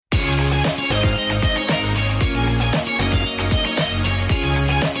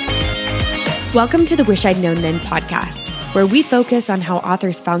Welcome to the Wish I'd Known Then podcast, where we focus on how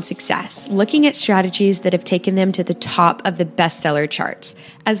authors found success, looking at strategies that have taken them to the top of the bestseller charts,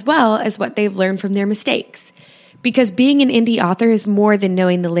 as well as what they've learned from their mistakes. Because being an indie author is more than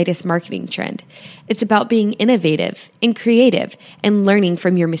knowing the latest marketing trend. It's about being innovative and creative and learning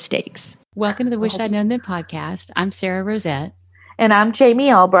from your mistakes. Welcome to the Wish I'd Known Then podcast. I'm Sarah Rosette. And I'm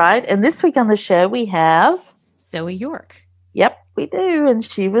Jamie Albright. And this week on the show, we have Zoe York. Yep, we do. And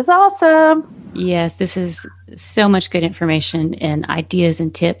she was awesome. Yes, this is so much good information and ideas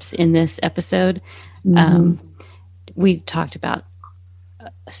and tips in this episode. We talked about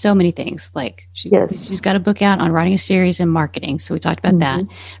so many things. Like she's got a book out on writing a series and marketing. So we talked about that.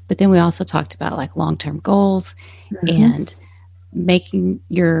 But then we also talked about like long-term goals and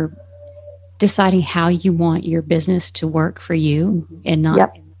deciding how you want your business to work for you and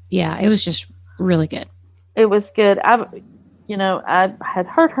not. Yeah, it was just really good. It was good. I had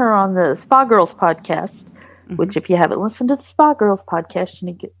heard her on the Spa Girls podcast, which if you haven't listened to the Spa Girls podcast,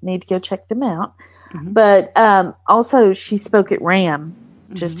 you need to go check them out. But also she spoke at RAM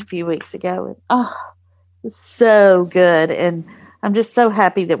just a few weeks ago. And, it was so good. And I'm just so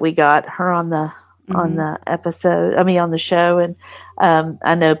happy that we got her on the episode. I mean, on the show. And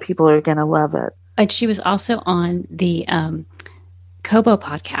I know people are going to love it. And she was also on the Kobo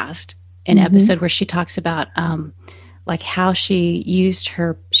podcast, an episode where she talks about like how she used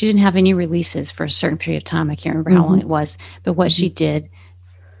she didn't have any releases for a certain period of time. I can't remember how long it was, but what she did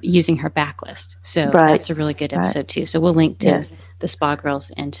using her backlist. So that's a really good episode too. So we'll link to the Spa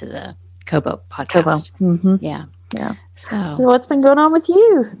Girls and to the Kobo podcast. Yeah. So what's been going on with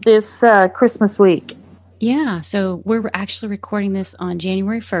you this Christmas week? Yeah. So we're actually recording this on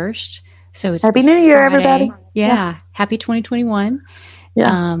January 1st. So it's Happy New Year, Friday. everybody. Yeah. Happy 2021.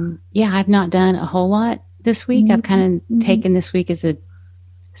 Yeah. I've not done a whole lot this week. I've kind of taken this week as a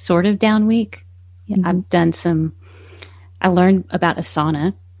sort of down week. I've done I learned about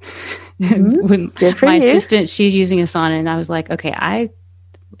Asana. With my assistant, she's using Asana, and I was like, okay, I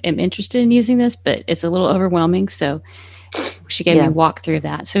am interested in using this, but it's a little overwhelming. So she gave me a walkthrough of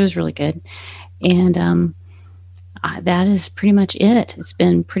that. So it was really good. And that is pretty much it. It's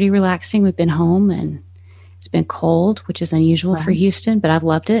been pretty relaxing. We've been home, and it's been cold, which is unusual for Houston, but I've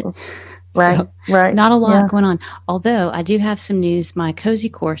loved it. Right. Not a lot going on. Although I do have some news. My Cozy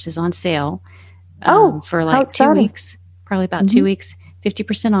course is on sale for like 2 weeks, probably about 2 weeks,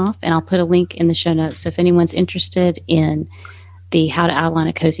 50% off. And I'll put a link in the show notes. So if anyone's interested in the How to Outline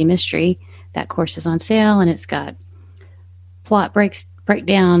a Cozy Mystery, that course is on sale, and it's got plot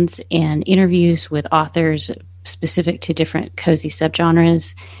breakdowns and interviews with authors specific to different cozy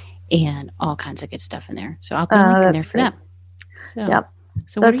subgenres and all kinds of good stuff in there. So I'll put a link in there for that.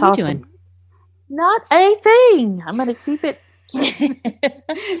 So what are you doing? Not a thing. I'm going to keep it.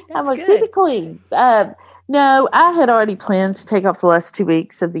 I'm going to keep it clean. No, I had already planned to take off the last 2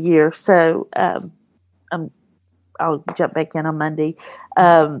 weeks of the year, so I'll jump back in on Monday.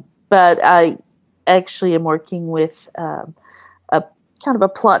 But I actually am working with a kind of a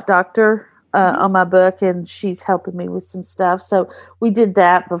plot doctor on my book, and she's helping me with some stuff. So we did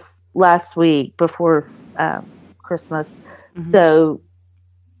that last week before Christmas. So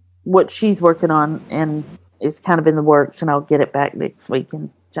what she's working on and is kind of in the works, and I'll get it back next week and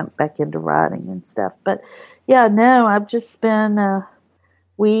jump back into writing and stuff. But I've just been,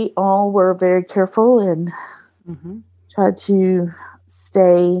 we all were very careful and tried to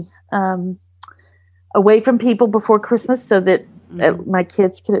stay away from people before Christmas so that my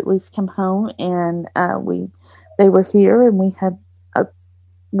kids could at least come home, and they were here, and we had a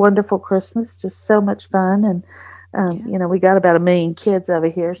wonderful Christmas, just so much fun. And we got about 1 million kids over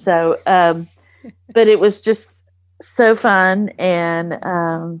here. So, but it was just so fun.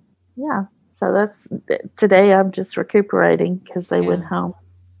 And, so that's today I'm just recuperating because they went home.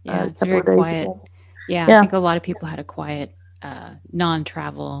 It's very quiet. Ago. I think a lot of people had a quiet,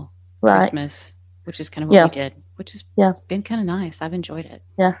 non-travel Christmas, which is kind of what we did, which has been kind of nice. I've enjoyed it.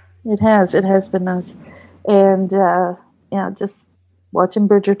 Yeah, it has. It has been nice. And, just watching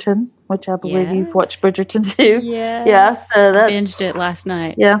Bridgerton, which I believe you've watched Bridgerton too. So I binged it last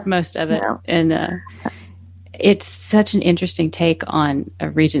night. Most of it. And it's such an interesting take on a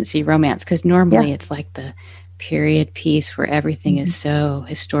Regency romance, because normally it's like the period piece where everything is so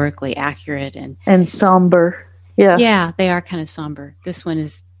historically accurate and somber. They are kind of somber. This one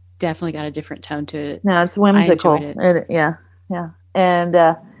has definitely got a different tone to it. No, it's whimsical.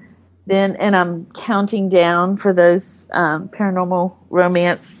 And then I'm counting down for those paranormal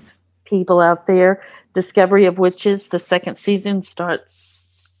romance people out there. Discovery of Witches, the second season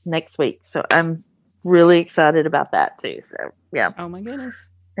starts next week. So I'm really excited about that too. So Oh my goodness.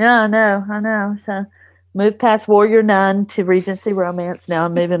 Yeah, I know. So moved past Warrior Nun to Regency Romance. Now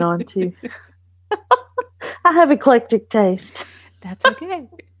I'm moving on to I have eclectic taste. That's okay.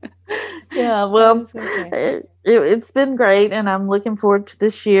 Yeah, well, okay. it's been great, and I'm looking forward to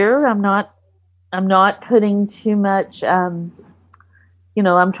this year. I'm not putting too much. I'm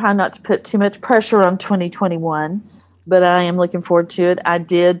trying not to put too much pressure on 2021, but I am looking forward to it. I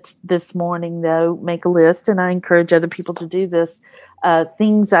did this morning, though, make a list, and I encourage other people to do this.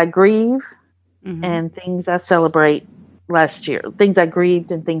 Things I grieve and things I celebrate last year. Things I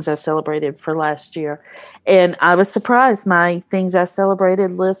grieved and things I celebrated for last year. And I was surprised. My things I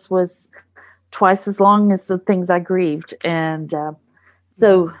celebrated list was twice as long as the things I grieved. And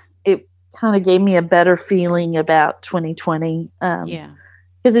so it kind of gave me a better feeling about 2020.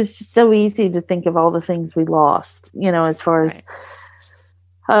 Because it's just so easy to think of all the things we lost, as far as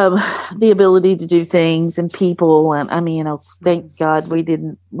the ability to do things and people. And I mean, thank God we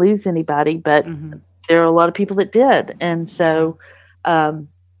didn't lose anybody, but there are a lot of people that did. And so,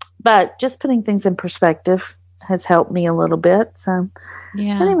 but just putting things in perspective has helped me a little bit. So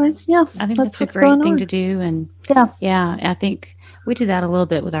anyways, I think that's a great thing to do. And I think we did that a little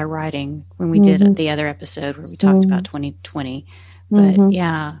bit with our writing when we did the other episode where we talked about 2020. But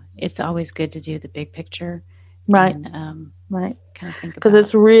it's always good to do the big picture. Right. And, right. Kind of think because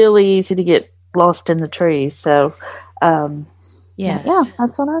it's really easy to get lost in the trees. So, yes. Yeah,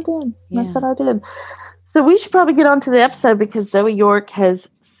 that's what I did. That's what I did. So we should probably get on to the episode because Zoe York has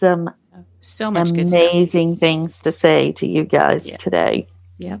some so much amazing things to say to you guys today.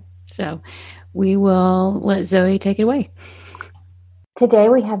 Yep. So we will let Zoe take it away. Today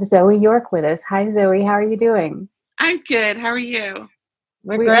we have Zoe York with us. Hi, Zoe. How are you doing? I'm good. How are you?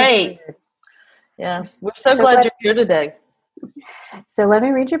 We're great. Yeah, we're so glad you're here today. So let me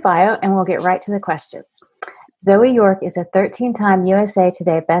read your bio and we'll get right to the questions. Zoe York is a 13-time USA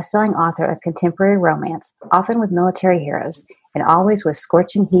Today bestselling author of contemporary romance, often with military heroes, and always with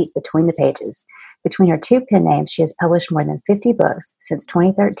scorching heat between the pages. Between her two pen names, she has published more than 50 books since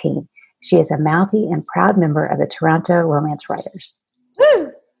 2013. She is a mouthy and proud member of the Toronto Romance Writers.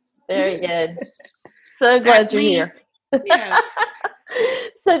 Woo! Very good. So glad you're here. Yeah.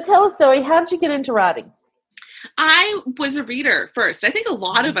 So tell us, Zoe, how did you get into writing? I was a reader first. I think a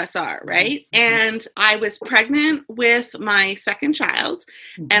lot of us are, right? And I was pregnant with my second child,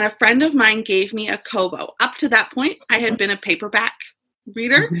 and a friend of mine gave me a Kobo. Up to that point, I had been a paperback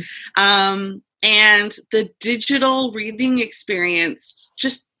reader. And the digital reading experience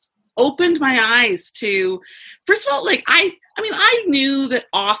just opened my eyes to, first of all, I knew that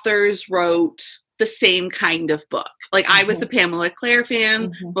authors wrote the same kind of book. I was a Pamela Clare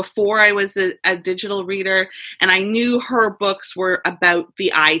fan before I was a digital reader, and I knew her books were about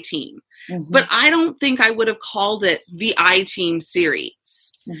the I-Team. But I don't think I would have called it the I-Team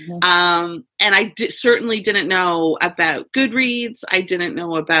series. And I certainly didn't know about Goodreads. I didn't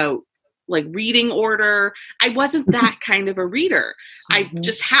know about reading order. I wasn't that kind of a reader. I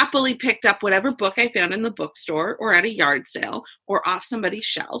just happily picked up whatever book I found in the bookstore or at a yard sale or off somebody's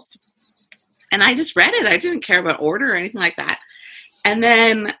shelf. And I just read it. I didn't care about order or anything like that. And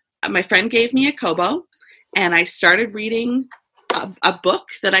then my friend gave me a Kobo, and I started reading a book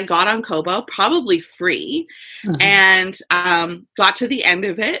that I got on Kobo, probably free, and got to the end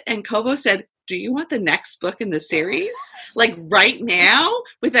of it. And Kobo said, "Do you want the next book in the series? Right now,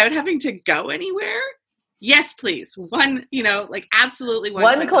 without having to go anywhere?" Yes, please. Absolutely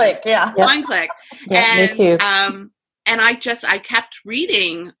one click. Yeah. One click. Yeah, and, me too. And I kept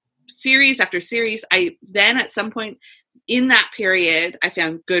reading series after series. I then at some point in that period, I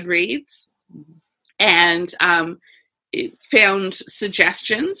found Goodreads and found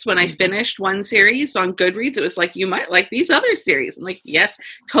suggestions when I finished one series on Goodreads. It was you might like these other series. I'm yes.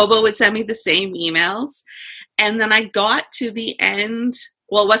 Kobo would send me the same emails. And then I got to the end.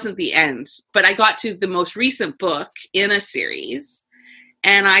 Well, it wasn't the end, but I got to the most recent book in a series.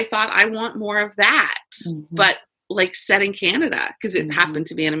 And I thought, I want more of that. But set in Canada, because it happened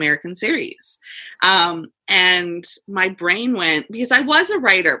to be an American series. And my brain went, because I was a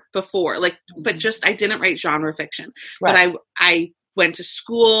writer before, but just, I didn't write genre fiction, but I went to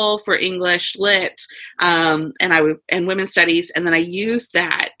school for English lit, and women's studies. And then I used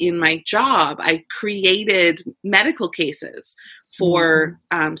that in my job. I created medical cases for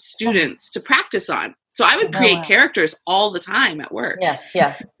students to practice on. So I would create characters all the time at work.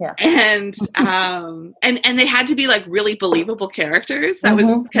 Yeah. And and they had to be really believable characters. That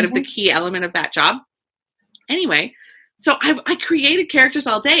was kind of the key element of that job. Anyway, so I created characters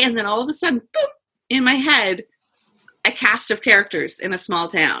all day, and then all of a sudden, boom, in my head, a cast of characters in a small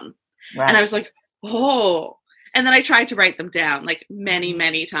town. Right. And I was like, oh. And then I tried to write them down like many,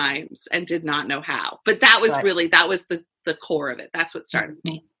 many times and did not know how. But that was that was the core of it. That's what started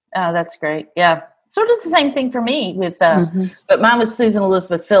me. Oh, that's great. Yeah. Sort of the same thing for me with, but mine was Susan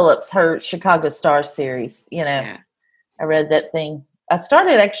Elizabeth Phillips, her Chicago Star series. I read that thing. I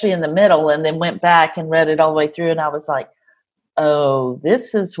started actually in the middle and then went back and read it all the way through. And I was like, oh,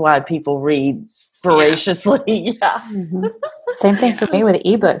 this is why people read voraciously. Yeah. Same thing for me with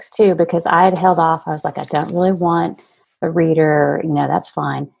ebooks too, because I had held off. I was like, I don't really want a reader, that's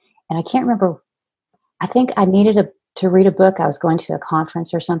fine. And I can't remember. I think I needed to read a book. I was going to a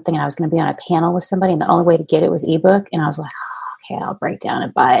conference or something, and I was going to be on a panel with somebody, and the only way to get it was ebook. And I was like, okay, I'll break down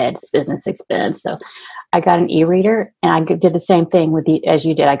and buy it. It's business expense. So I got an e-reader, and I did the same thing as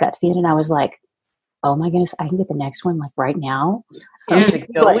you did. I got to the end, and I was like, oh my goodness, I can get the next one like right now. I don't have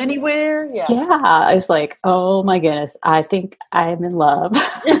to go anywhere. Yeah. It's like, oh my goodness, I think I'm in love.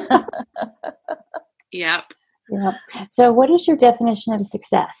 Yep. Yeah. So what is your definition of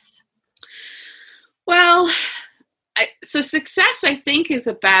success? Well, so success, I think, is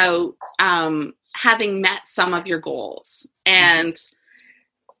about having met some of your goals. And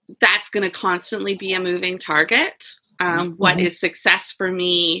that's going to constantly be a moving target. What is success for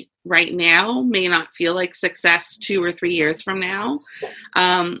me right now may not feel like success 2 or 3 years from now.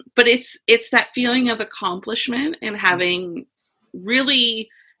 But it's that feeling of accomplishment and having really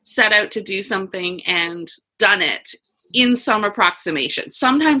set out to do something and done it in some approximation.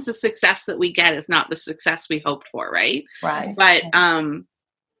 Sometimes the success that we get is not the success we hoped for, right? Right. But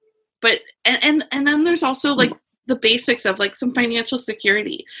and then there's also like the basics of like some financial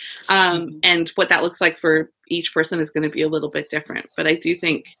security, and what that looks like for each person is going to be a little bit different. But I do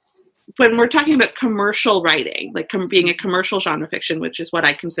think when we're talking about commercial writing, like being a commercial genre fiction, which is what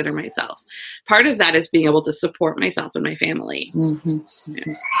I consider myself, part of that is being able to support myself and my family.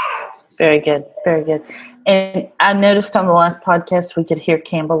 Yeah. Very good. Very good. And I noticed on the last podcast, we could hear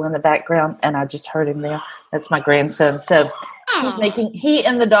Campbell in the background, and I just heard him there. That's my grandson. So he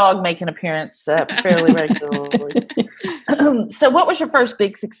and the dog make an appearance fairly regularly. So what was your first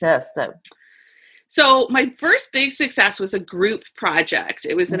big success, though? So my first big success was a group project.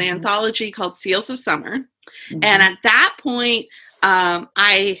 It was an anthology called Seals of Summer. And at that point,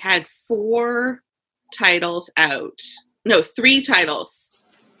 I had 3 titles out.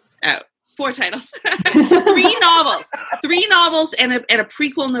 4 titles. 3 novels. 3 novels and a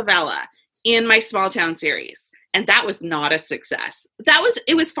prequel novella in my small town series. And that was not a success.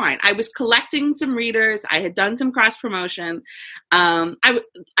 It was fine. I was collecting some readers. I had done some cross promotion. I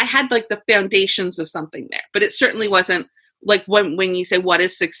had like the foundations of something there, but it certainly wasn't like when you say what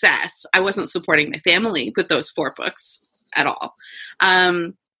is success, I wasn't supporting my family with those 4 books at all.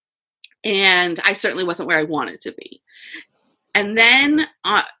 And I certainly wasn't where I wanted to be. And then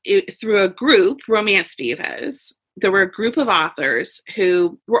through a group, Romance Divas, there were a group of authors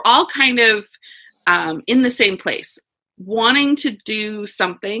who were all kind of in the same place, wanting to do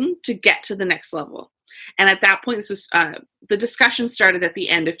something to get to the next level. And at that point, this was the discussion started at the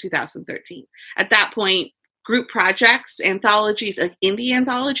end of 2013. At that point, group projects, anthologies, like indie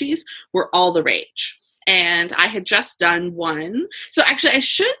anthologies, were all the rage. And I had just done one. So actually, I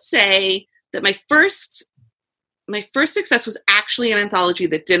should say that my first success was actually an anthology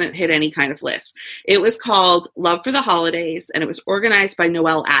that didn't hit any kind of list. It was called Love for the Holidays, and it was organized by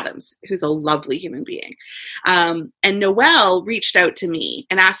Noelle Adams, who's a lovely human being. And Noelle reached out to me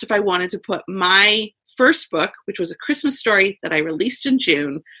and asked if I wanted to put my first book, which was a Christmas story that I released in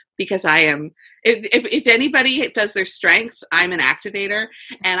June, because I am, if anybody does their strengths, I'm an activator,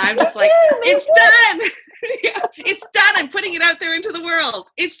 and I'm just like, it's done. Yeah, it's done. I'm putting it out there into the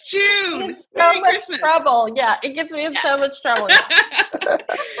world. It's June. It's so much trouble. Yeah, it gets me in so much trouble.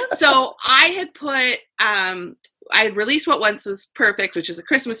 So I had put, I had released What Once Was Perfect, which is a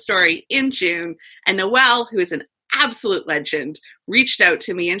Christmas story, in June, and Noelle, who is an absolute legend, reached out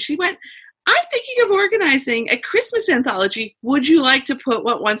to me, and she went, I'm thinking of organizing a Christmas anthology. Would you like to put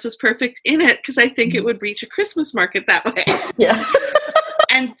What Once Was Perfect in it? Because I think it would reach a Christmas market that way. Yeah.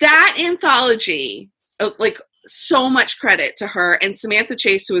 And that anthology, like, so much credit to her and Samantha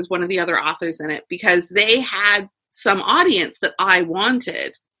Chase, who was one of the other authors in it, because they had some audience that I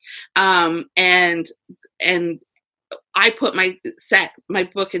wanted. And I put my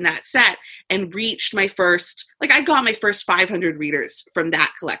book in that set and reached my first, I got my first 500 readers from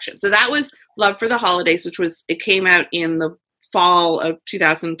that collection. So that was Love for the Holidays, it came out in the fall of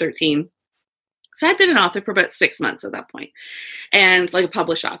 2013. So I'd been an author for about 6 months at that point, and like a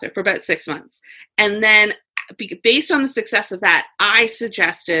published author for about 6 months. And then based on the success of that, I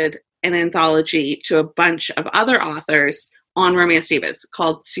suggested an anthology to a bunch of other authors on Romance Divas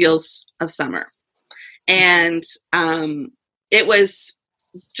called Seals of Summer. And it was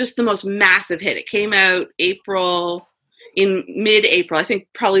just the most massive hit. It came out in mid-April. I think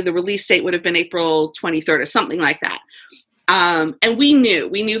probably the release date would have been April 23rd or something like that. And we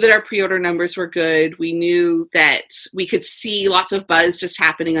knew that our pre-order numbers were good. We knew that we could see lots of buzz just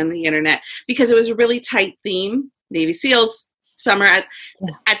happening on the internet because it was a really tight theme, Navy SEALs, summer. At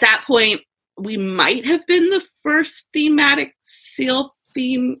that point, we might have been the first thematic SEAL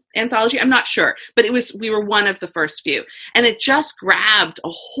theme anthology. I'm not sure, but we were one of the first few, and it just grabbed a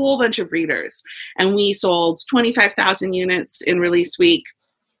whole bunch of readers, and we sold 25,000 units in release week,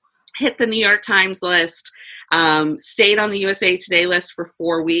 hit the New York Times list, stayed on the USA Today list for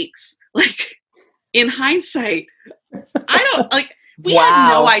 4 weeks. Like, in hindsight, we had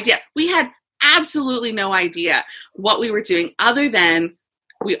no idea. We had absolutely no idea what we were doing other than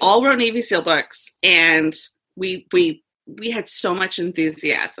we all wrote Navy SEAL books, and we had so much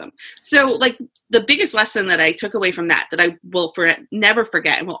enthusiasm. So, like, the biggest lesson that I took away from that I will never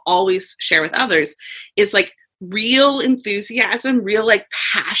forget and will always share with others is, like, real enthusiasm, real, like,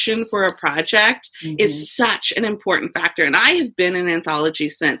 passion for a project is such an important factor. And I have been in anthology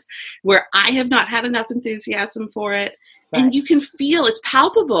since where I have not had enough enthusiasm for it. Right. And you can feel, it's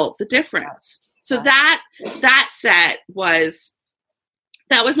palpable, the difference. So that set was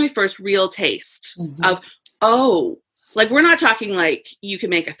my first real taste of, like, we're not talking like you can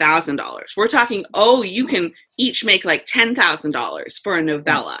make $1,000. We're talking, you can each make like $10,000 for a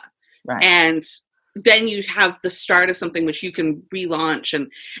novella. Right. And then you have the start of something which you can relaunch,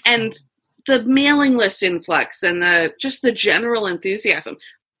 and the mailing list influx and the general enthusiasm.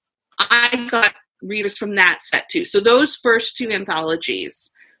 I got readers from that set too. So those first two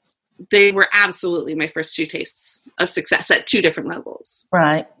anthologies, they were absolutely my first two tastes of success at two different levels.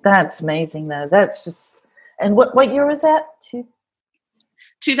 Right. That's amazing though. That's just, and what year was that?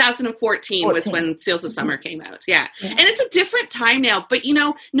 2014 was when Seals of Summer came out. Yeah. And it's a different time now, but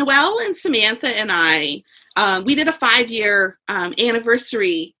Noelle and Samantha and I, we did a 5-year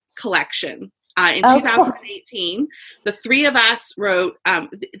anniversary collection in 2018. The three of us wrote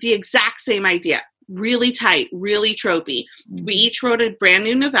the exact same idea, really tight, really tropey. We each wrote a brand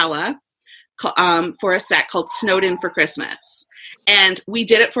new novella for a set called Snowed In for Christmas. And we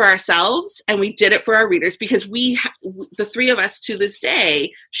did it for ourselves and we did it for our readers because the three of us to this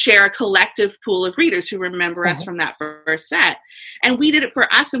day share a collective pool of readers who remember us from that first set. And we did it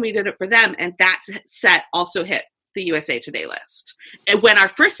for us and we did it for them. And that set also hit the USA Today list. And when our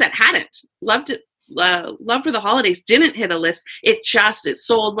first set hadn't, Love for the Holidays didn't hit a list. It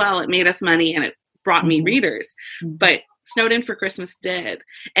sold well. It made us money and it brought me readers. But Snowed In for Christmas did.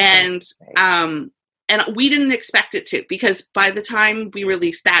 And we didn't expect it to, because by the time we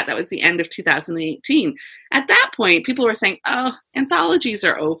released that was the end of 2018. At that point, people were saying, anthologies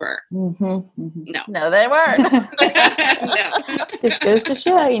are over. No, they weren't. No. This goes to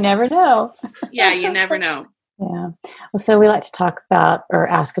show, you never know. Yeah, you never know. Yeah. Well, so we like to talk about or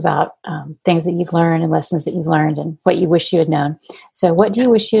ask about things that you've learned and lessons that you've learned and what you wish you had known. So what do you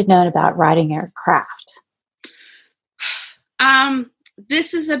wish you had known about writing your craft?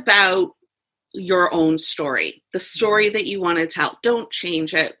 This is about your own story, the story that you want to tell. Don't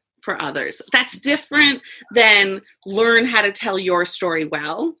change it for others. That's different than learn how to tell your story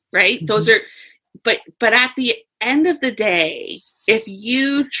well, right? Those are, but at the end of the day, if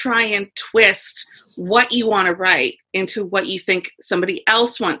you try and twist what you want to write into what you think somebody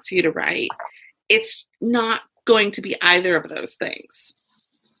else wants you to write, it's not going to be either of those things.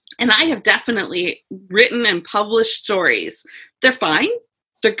 And I have definitely written and published stories. They're fine.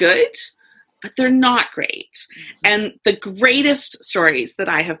 They're good. But they're not great. And the greatest stories that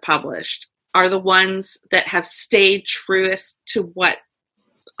I have published are the ones that have stayed truest to what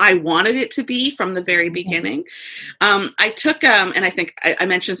I wanted it to be from the very beginning. I took, and I think I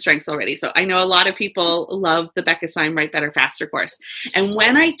mentioned strengths already. So I know a lot of people love the Becca Syme Write Better Faster course. And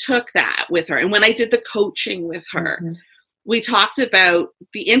when I took that with her and when I did the coaching with her, we talked about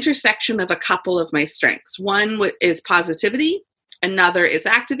the intersection of a couple of my strengths. One is positivity. Another is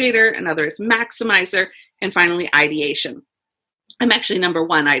activator, another is maximizer, and finally ideation. I'm actually number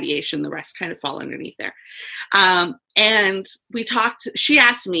 1 ideation, the rest kind of fall underneath there. And she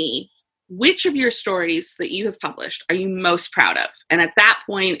asked me, which of your stories that you have published are you most proud of? And at that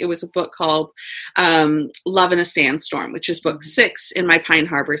point, it was a book called Love in a Sandstorm, which is book 6 in my Pine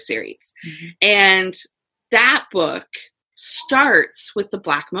Harbor series. And that book starts with the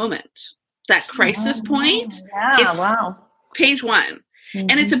Black moment, that crisis point. Yeah, page 1.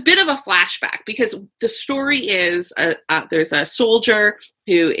 And it's a bit of a flashback because the story is there's a soldier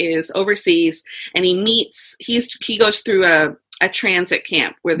who is overseas and he goes through a transit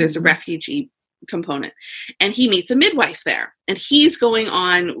camp where there's a refugee component. And he meets a midwife there, and he's going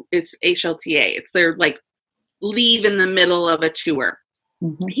on, it's HLTA. It's their like leave in the middle of a tour.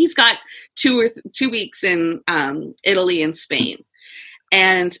 Mm-hmm. He's got 2 weeks in Italy and Spain.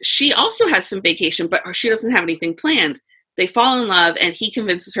 And she also has some vacation, but she doesn't have anything planned. They fall in love, and he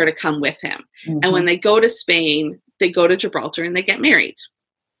convinces her to come with him. Mm-hmm. And when they go to Spain, they go to Gibraltar and they get married.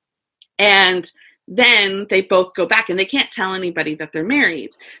 And then they both go back, and they can't tell anybody that they're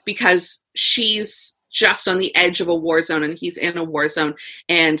married because she's just on the edge of a war zone and he's in a war zone.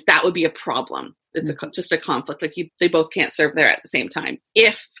 And that would be a problem. It's just a conflict. Like they both can't serve there at the same time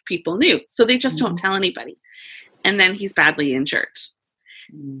if people knew. So they just don't tell anybody. And then he's badly injured.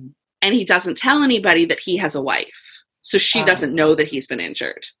 And he doesn't tell anybody that he has a wife. So she doesn't know that he's been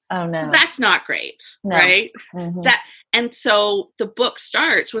injured. Oh, no. So that's not great, right? Mm-hmm. And so the book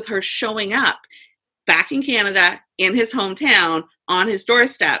starts with her showing up back in Canada, in his hometown, on his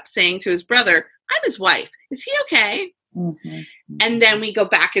doorstep, saying to his brother, I'm his wife. Is he okay? Mm-hmm. And then we go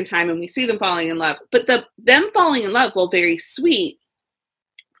back in time and we see them falling in love. But them falling in love, while very sweet,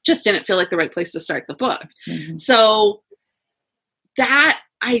 just didn't feel like the right place to start the book. Mm-hmm. So that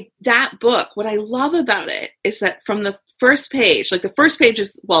book, what I love about it is that from the first page, like the first page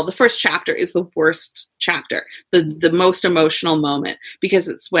is, well, the first chapter is the worst chapter, the most emotional moment, because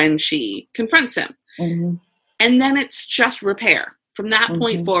it's when she confronts him. Mm-hmm. And then it's just repair. From that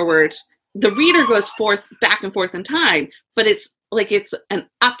point forward, the reader goes back and forth in time, but it's an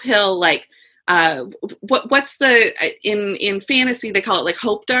uphill, like, what's the, in fantasy, they call it like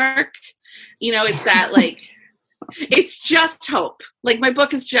hope dark. It's that like, it's just hope. Like my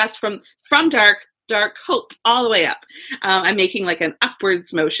book is just from dark hope all the way up. I'm making like an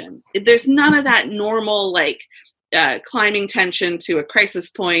upwards motion. There's none of that normal, like, climbing tension to a crisis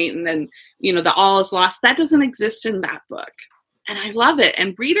point and then, the all is lost. That doesn't exist in that book. And I love it.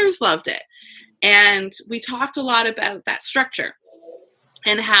 And readers loved it. And we talked a lot about that structure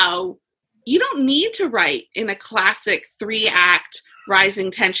and how you don't need to write in a classic 3-act rising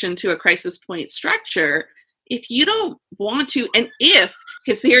tension to a crisis point structure if you don't want to. And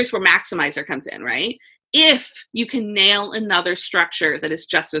because here's where Maximizer comes in, right? If you can nail another structure that is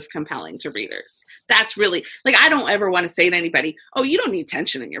just as compelling to readers. That's really, like, I don't ever want to say to anybody, oh, you don't need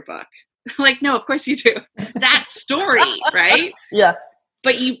tension in your book. Like, no, of course you do. That's story, right? Yeah.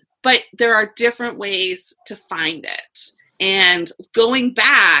 But there are different ways to find it. And going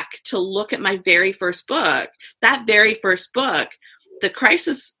back to look at my very first book, the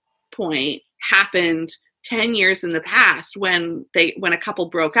crisis point happened 10 years in the past when a couple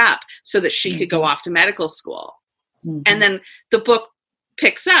broke up so that she could go off to medical school. Mm-hmm. And then the book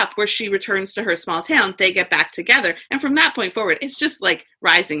picks up where she returns to her small town, they get back together. And from that point forward, it's just like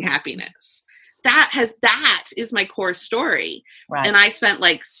rising happiness. That is my core story. Right. And I spent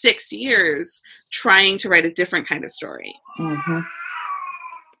like 6 years trying to write a different kind of story. Mm-hmm.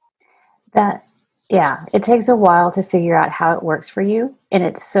 It takes a while to figure out how it works for you. And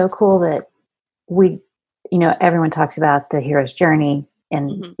it's so cool that everyone talks about the hero's journey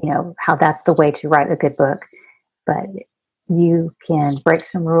and, how that's the way to write a good book, but you can break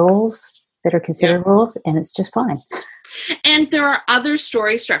some rules that are considered rules and it's just fine. And there are other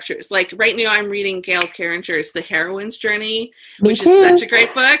story structures. Like right now I'm reading Gail Carringer's The Heroine's Journey, which is such a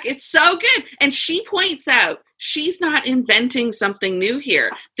great book. It's so good. And she points out she's not inventing something new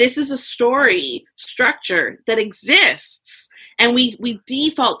here. This is a story structure that exists. And we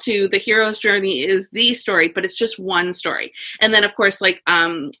default to the hero's journey is the story, but it's just one story. And then, of course, like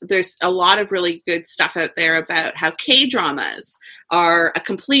there's a lot of really good stuff out there about how K-dramas are a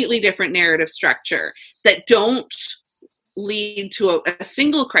completely different narrative structure that don't lead to a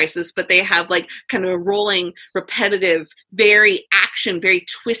single crisis, but they have like kind of a rolling, repetitive, very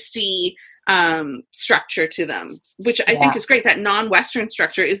twisty structure to them, which I think is great. That non-Western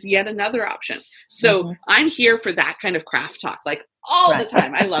structure is yet another option. So I'm here for that kind of craft talk, like all the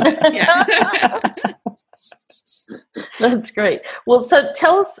time. I love it. Yeah. That's great. Well, so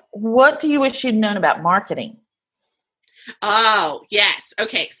tell us, what do you wish you'd known about marketing? Oh, yes.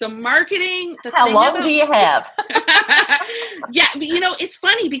 Okay. So marketing. How long do you have? Yeah. But, it's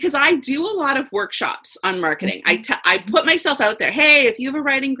funny because I do a lot of workshops on marketing. I put myself out there. Hey, if you have a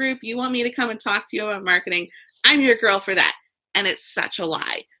writing group, you want me to come and talk to you about marketing, I'm your girl for that. And it's such a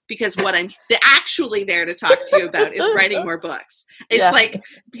lie because what I'm actually there to talk to you about is writing more books. It's like,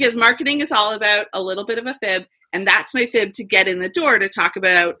 because marketing is all about a little bit of a fib. And that's my fib to get in the door to talk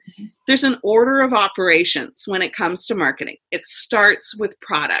about. There's an order of operations when it comes to marketing. It starts with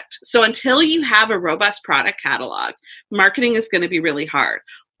product. So until you have a robust product catalog, marketing is going to be really hard.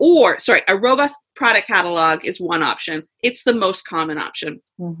 A robust product catalog is one option. It's the most common option.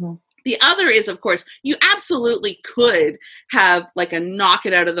 Mm-hmm. The other is, of course, you absolutely could have like a knock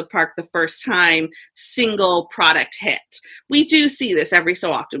it out of the park the first time single product hit. We do see this every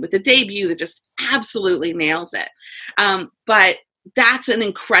so often with a debut that just absolutely nails it. But that's an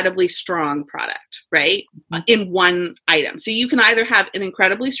incredibly strong product, right? In one item. So you can either have an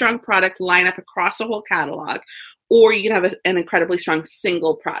incredibly strong product line up across a whole catalog, or you can have an incredibly strong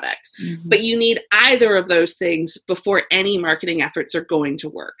single product. Mm-hmm. But you need either of those things before any marketing efforts are going to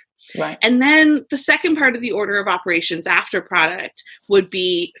work. Right. And then the second part of the order of operations after product would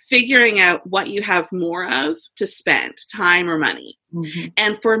be figuring out what you have more of to spend, time or money. Mm-hmm.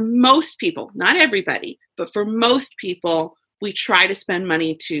 And for most people, not everybody, but for most people, we try to spend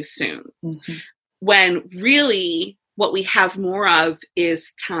money too soon. Mm-hmm. When really what we have more of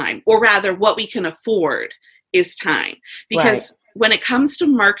is time, or rather what we can afford is time. Because when it comes to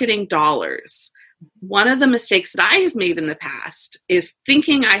marketing dollars, one of the mistakes that I have made in the past is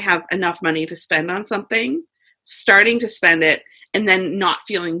thinking I have enough money to spend on something, starting to spend it, and then not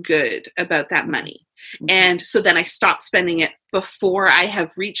feeling good about that money. Mm-hmm. And so then I stop spending it before I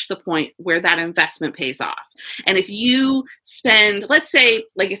have reached the point where that investment pays off. And if you spend, let's say,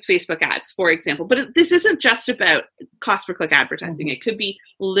 like it's Facebook ads, for example, but this isn't just about cost per click advertising. Mm-hmm. It could be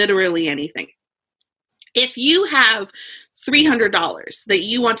literally anything. If you have $300 that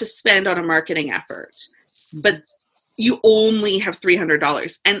you want to spend on a marketing effort, but you only have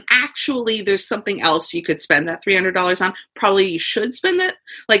 $300, and actually there's something else you could spend that $300 on, probably you should spend that,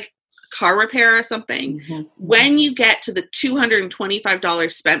 like car repair or something. Mm-hmm. When you get to the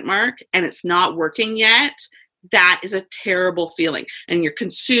 $225 spent mark and it's not working yet, that is a terrible feeling. And you're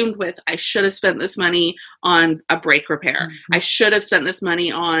consumed with, I should have spent this money on a brake repair. Mm-hmm. I should have spent this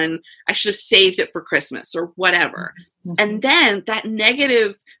money on, I should have saved it for Christmas or whatever. Mm-hmm. And then that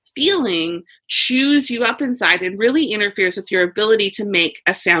negative feeling chews you up inside and really interferes with your ability to make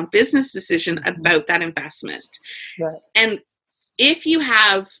a sound business decision about that investment. Right. And if you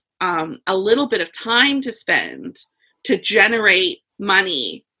have a little bit of time to spend to generate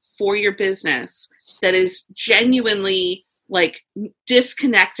money for your business that is genuinely like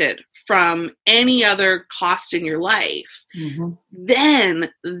disconnected from any other cost in your life, then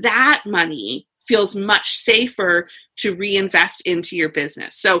that money feels much safer to reinvest into your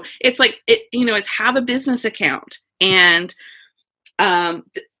business. So it's like, it's have a business account. And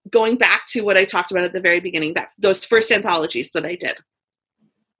going back to what I talked about at the very beginning, that those first anthologies that I did.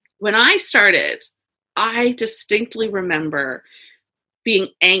 When I started, I distinctly remember being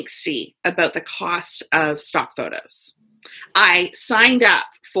angsty about the cost of stock photos. I signed up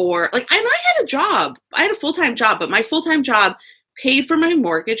for, and I had a job. I had a full-time job, but my full-time job paid for my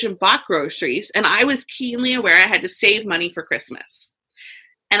mortgage and bought groceries, and I was keenly aware I had to save money for Christmas.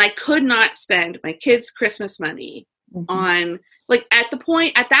 And I could not spend my kids' Christmas money on, at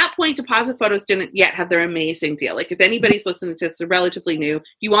that point, Deposit Photos didn't yet have their amazing deal. Like, if anybody's listening to this, they're relatively new,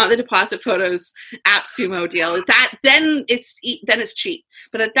 you want the Deposit Photos AppSumo deal. Then it's cheap.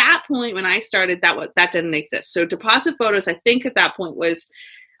 But at that point, when I started, that didn't exist. So Deposit Photos, I think at that point was,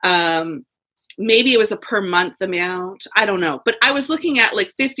 maybe it was a per month amount. I don't know. But I was looking at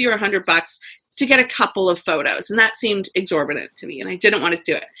like $50 or $100 to get a couple of photos. And that seemed exorbitant to me. And I didn't want to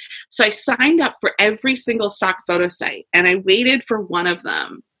do it. So I signed up for every single stock photo site. And I waited for one of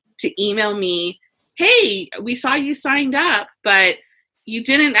them to email me, hey, we saw you signed up, but you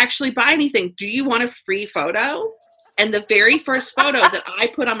didn't actually buy anything. Do you want a free photo? And the very first photo that I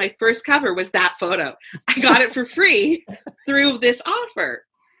put on my first cover was that photo. I got it for free through this offer.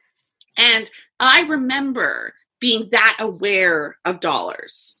 And I remember being that aware of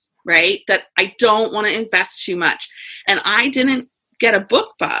dollars, right? That I don't want to invest too much. And I didn't get a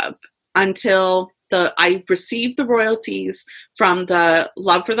BookBub until I received the royalties from the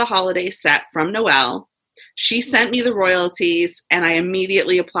Love for the Holidays set from Noelle. She sent me the royalties, and I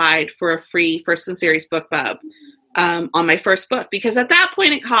immediately applied for a free first in series BookBub on my first book, because at that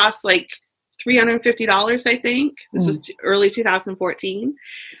point it cost like $350, I think. This was early 2014.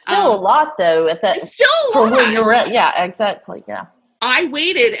 Still a lot, though. It's still a lot. For where you're at. Yeah, exactly. Yeah. I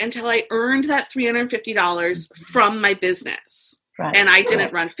waited until I earned that $350 from my business. Right. And I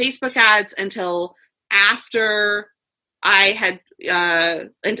didn't run Facebook ads until after I had,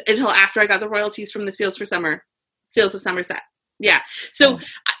 until after I got the royalties from the Seals of Somerset. Yeah. So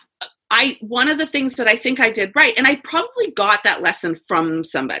one of the things that I think I did right, and I probably got that lesson from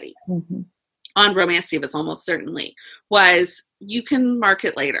somebody on Romance Divas, almost certainly, was you can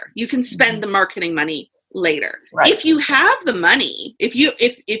market later. You can spend the marketing money later. Right. If you have the money, if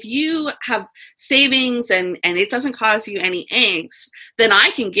you have savings and it doesn't cause you any angst, then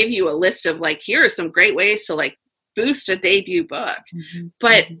I can give you a list of here are some great ways to boost a debut book.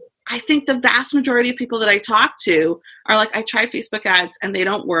 But I think the vast majority of people that I talk to are like, I tried Facebook ads and they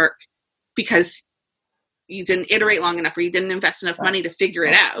don't work because you didn't iterate long enough or you didn't invest enough money to figure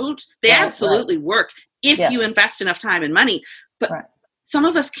it out. They absolutely work if you invest enough time and money. But some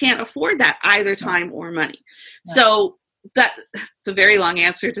of us can't afford that, either time or money. So that's a very long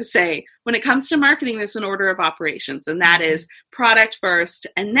answer to say, when it comes to marketing, there's an order of operations, and that is product first,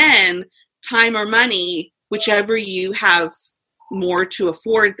 and then time or money, whichever you have more to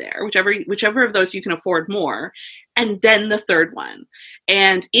afford there, whichever of those you can afford more, and then the third one.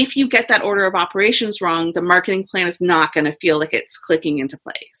 And if you get that order of operations wrong, the marketing plan is not going to feel like it's clicking into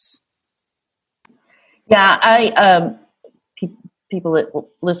place. Yeah, people that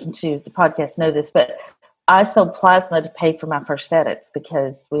listen to the podcast know this, but I sold plasma to pay for my first edits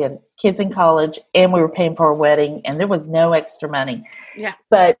because we had kids in college and we were paying for a wedding and there was no extra money. Yeah.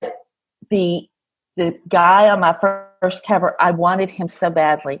 But the guy on my first cover, I wanted him so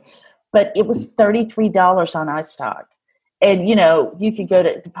badly, but it was $33 on iStock. And, you could go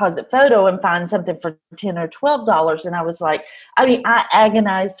to Deposit Photo and find something for $10 or $12. And I was like, I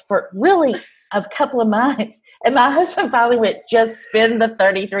agonized for really a couple of months. And my husband finally went, just spend the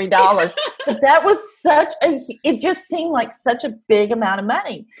 $33. But that was it just seemed like such a big amount of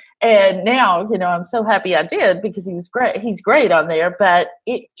money. And now, I'm so happy I did because he was great. He's great on there. But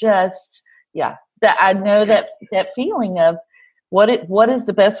it just, that I know that feeling of what is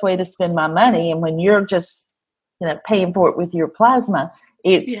the best way to spend my money. And when you're just, paying for it with your plasma,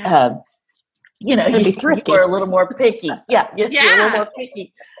 it's, you are a little more picky. You're a little more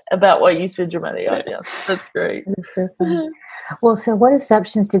picky about what you spend your money on. Yeah, that's great. That's so fun. Well, so what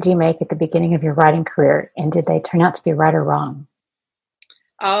assumptions did you make at the beginning of your writing career, and did they turn out to be right or wrong?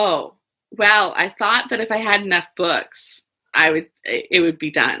 Oh, well, I thought that if I had enough books, it would be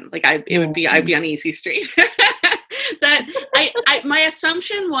done. Like I'd be on easy street. My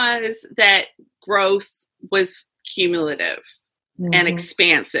assumption was that growth was cumulative and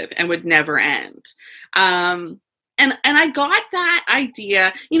expansive and would never end. And I got that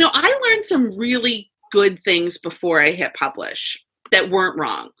idea. I learned some really good things before I hit publish that weren't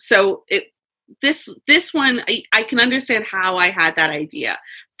wrong. So this one, I can understand how I had that idea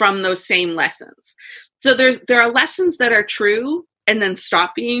from those same lessons. So there are lessons that are true and then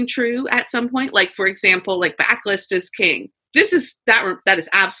stop being true at some point. Like, for example, like backlist is king. That is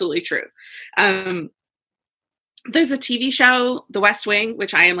absolutely true. There's a TV show, The West Wing,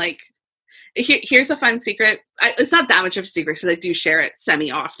 which I am like, here's a fun secret. It's not that much of a secret because I do share it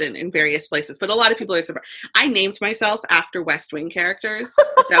semi-often in various places, but a lot of people are surprised. I named myself after West Wing characters,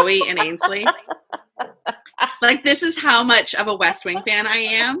 Zoe and Ainsley. Like, this is how much of a West Wing fan I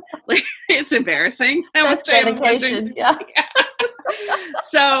am. Like, it's embarrassing. That's dedication. Yeah.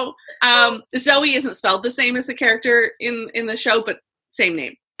 So, Zoe isn't spelled the same as the character in the show, but same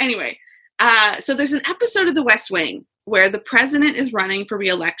name. Anyway, so there's an episode of The West Wing where the president is running for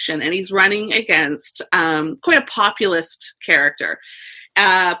re-election, and he's running against quite a populist character,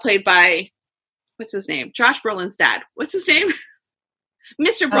 played by, what's his name? Josh Brolin's dad. What's his name?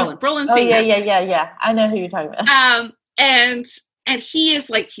 Mr. Brolin. Brolin Sr. Yeah. I know who you're talking about. And he is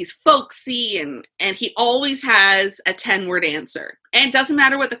like, he's folksy and he always has a 10-word answer. And it doesn't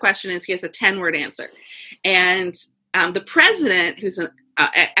matter what the question is, he has a 10-word answer. And the president, who's an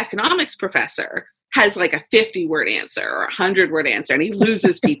economics professor, has like a 50-word answer or a 100-word answer, and he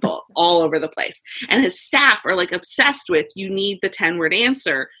loses people all over the place. And his staff are like obsessed with, you need the 10-word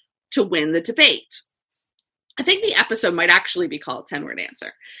answer to win the debate. I think the episode might actually be called 10-word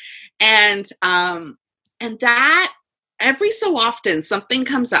answer. And that every so often something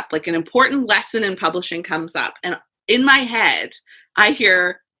comes up, like an important lesson in publishing comes up. And in my head, I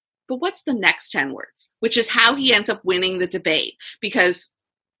hear, but what's the next 10 words? Which is how he ends up winning the debate, because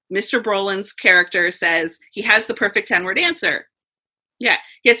Mr. Brolin's character says he has the perfect 10-word answer. Yeah,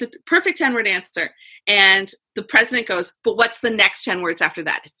 he has a perfect 10-word answer. And the president goes, but what's the next 10 words after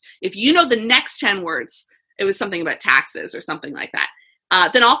that? If you know the next 10 words, it was something about taxes or something like that,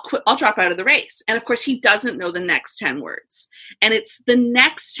 then I'll quit. I'll drop out of the race. And of course, he doesn't know the next 10 words. And it's the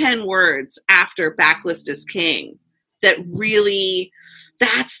next 10 words after backlist is king that really,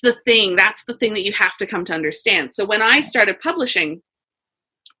 that's the thing that you have to come to understand. So when I started publishing,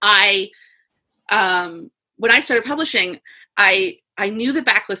 I knew the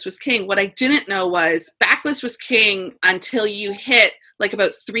backlist was king. What I didn't know was backlist was king until you hit like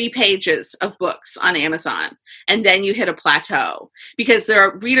about 3 pages of books on Amazon. And then you hit a plateau because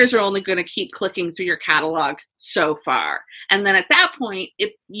readers are only going to keep clicking through your catalog so far. And then at that point,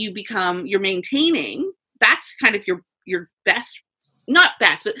 if you're maintaining, that's kind of your best not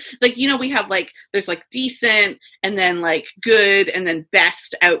best, but like, you know, we have like, there's like decent and then like good and then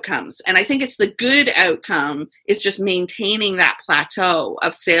best outcomes. And I think it's the good outcome is just maintaining that plateau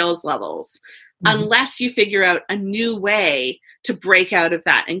of sales levels, unless you figure out a new way to break out of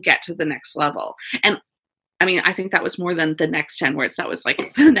that and get to the next level. And I mean, I think that was more than the next 10 words. That was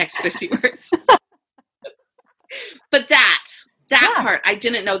like the next 50 words. But that part, I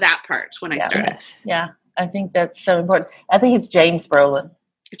didn't know that part when I started. Yes. Yeah. I think that's so important. I think it's James Brolin.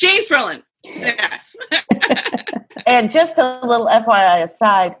 James Brolin. Yes. And just a little FYI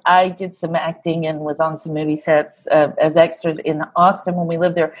aside, I did some acting and was on some movie sets as extras in Austin when we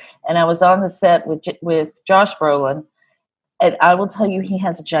lived there. And I was on the set with Josh Brolin. And I will tell you, he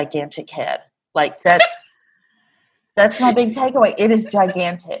has a gigantic head. Like that's my big takeaway. It is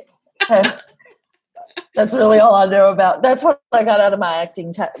gigantic. So that's really all I know about. That's what I got out of my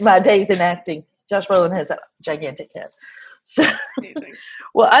acting, my days in acting. Josh Brolin has a gigantic head. So,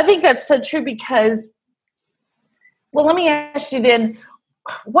 well, I think that's so true because, well, let me ask you then,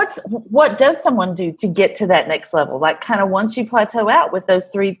 what does someone do to get to that next level? Like kind of once you plateau out with those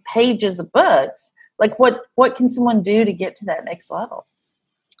 3 pages of books, like what can someone do to get to that next level?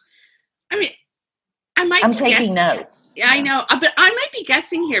 I mean, I'm taking notes. Yeah, I know. But I might be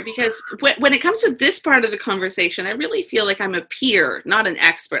guessing here because when it comes to this part of the conversation, I really feel like I'm a peer, not an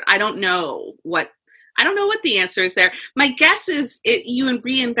expert. I don't know what the answer is there. My guess is you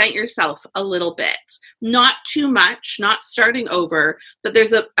reinvent yourself a little bit. Not too much, not starting over, but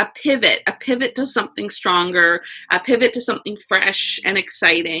there's a pivot to something stronger, a pivot to something fresh and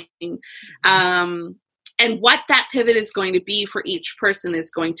exciting. And what that pivot is going to be for each person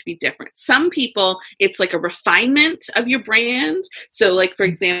is going to be different. Some people, it's like a refinement of your brand. So like, for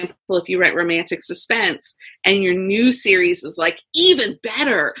example, if you write romantic suspense and your new series is like even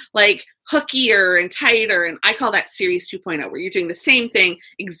better, like hookier and tighter. And I call that series 2.0, where you're doing the same thing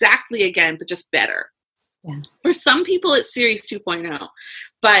exactly again, but just better. Yeah. For some people, it's series 2.0.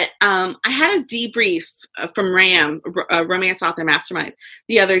 But I had a debrief from RAM, Romance Author Mastermind,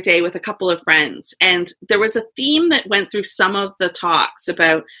 the other day with a couple of friends. And there was a theme that went through some of the talks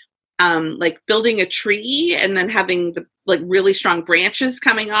about like building a tree and then having the like really strong branches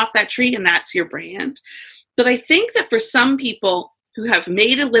coming off that tree, and that's your brand. But I think that for some people who have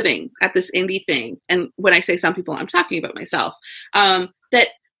made a living at this indie thing, and when I say some people, I'm talking about myself, that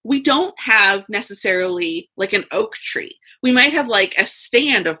we don't have necessarily like an oak tree. We might have like a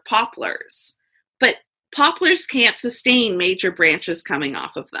stand of poplars, but poplars can't sustain major branches coming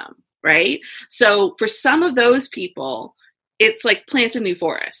off of them, right? So for some of those people, it's like plant a new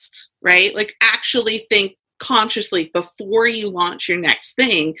forest, right? Like actually think consciously before you launch your next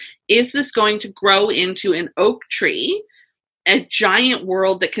thing. Is this going to grow into an oak tree, a giant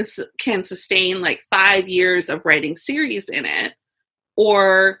world that can sustain like 5 years of writing series in it?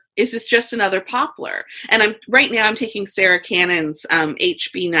 Or is this just another poplar? And right now I'm taking Sarah Cannon's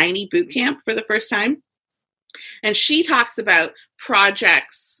HB90 bootcamp for the first time. And she talks about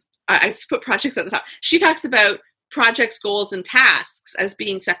projects. I just put projects at the top. She talks about projects, goals, and tasks as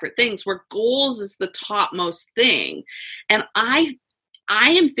being separate things, where goals is the topmost thing. And I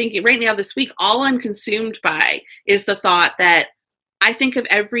am thinking right now this week, all I'm consumed by is the thought that I think of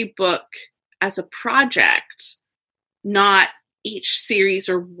every book as a project, not each series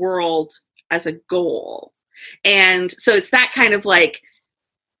or world as a goal. And so it's that kind of like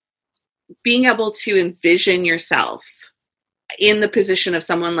being able to envision yourself in the position of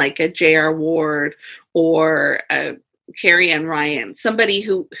someone like a J.R. Ward or a Carrie Ann Ryan, somebody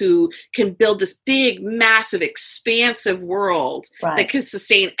who can build this big, massive, expansive world that can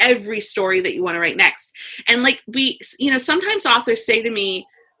sustain every story that you want to write next. And like sometimes authors say to me,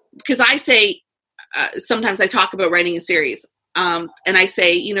 because I say, sometimes I talk about writing a series, and I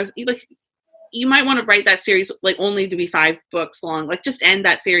say, you might want to write that series like only to be 5 books long, like just end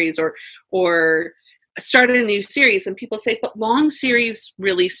that series or start a new series. And people say, but long series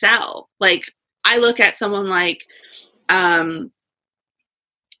really sell. Like I look at someone like, like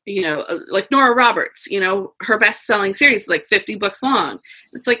Nora Roberts, her best-selling series is like 50 books long.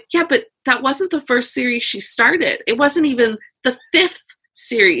 It's like, yeah, but that wasn't the first series she started. It wasn't even the 5th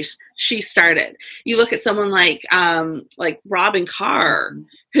series she started. You look at someone like Robin Carr,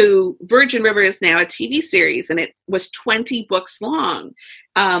 who Virgin River is now a TV series, and it was 20 books long.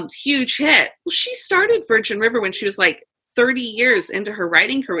 Huge hit. Well, she started Virgin River when she was like 30 years into her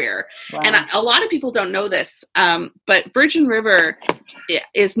writing career. Wow. And a lot of people don't know this, but Virgin River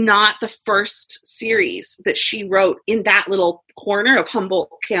is not the first series that she wrote in that little corner of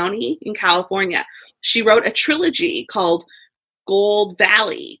Humboldt County in California. She wrote a trilogy called Gold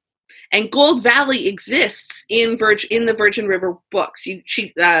Valley. And Gold Valley exists in the Virgin River books.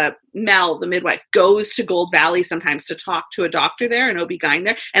 Mel, the midwife, goes to Gold Valley sometimes to talk to a doctor there, an OB-GYN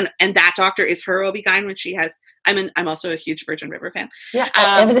there, and that doctor is her OB-GYN when she has. I'm also a huge Virgin River fan. Yeah.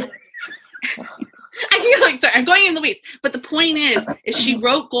 I feel like, sorry, I'm going in the weeds. But the point is she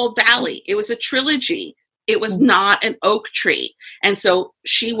wrote Gold Valley. It was a trilogy. It was not an oak tree. And so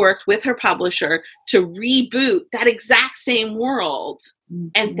she worked with her publisher to reboot that exact same world.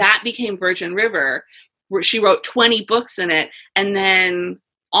 And that became Virgin River, where she wrote 20 books in it. And then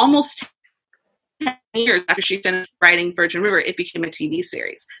almost 10 years after she finished writing Virgin River, it became a TV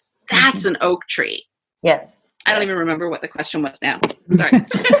series. That's an oak tree. Yes. I don't even remember what the question was now. Sorry.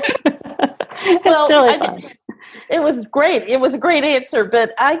 Well, it was great. It was a great answer,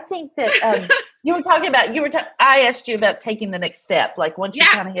 but I think that I asked you about taking the next step, like once you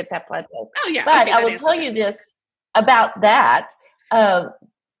kind of hit that plateau. Oh, yeah. But okay, I will tell you this about that.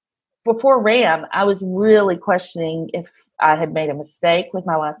 Before RAM, I was really questioning if I had made a mistake with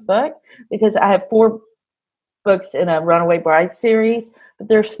my last book, because I have 4 books in a Runaway Bride series, but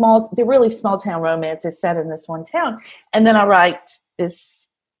they're really small town romances set in this one town. And then I write this.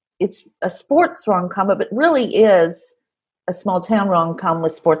 It's a sports rom-com, but it really is a small town rom-com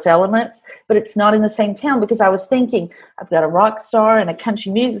with sports elements, but it's not in the same town, because I was thinking, I've got a rock star and a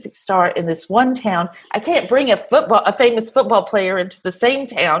country music star in this one town. I can't bring a famous football player into the same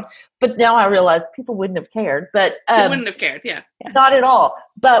town. But now I realize people wouldn't have cared. But they wouldn't have cared, yeah. Not at all.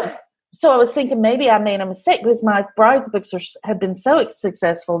 But so I was thinking maybe I made a mistake, because my brides books have been so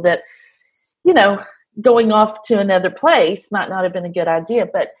successful that, going off to another place might not have been a good idea.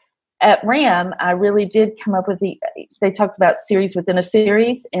 But at RAM, I really did come up with they talked about series within a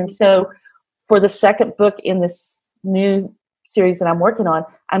series. And so for the second book in this new series that I'm working on,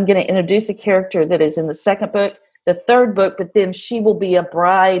 I'm going to introduce a character that is in the second book, the third book, but then she will be a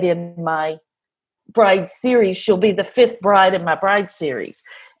bride in my bride series. She'll be the 5th bride in my bride series.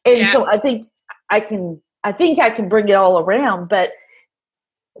 And so I think I can bring it all around, but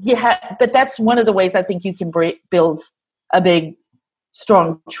but that's one of the ways I think you can build a big,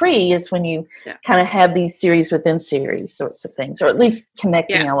 strong tree, is when you kind of have these series within series sorts of things, or at least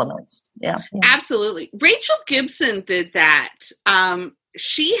connecting elements. Yeah, absolutely. Rachel Gibson did that.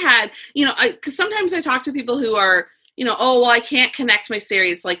 She had, because sometimes I talk to people who are, I can't connect my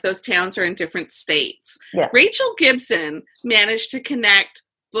series, like those towns are in different states. Yeah. Rachel Gibson managed to connect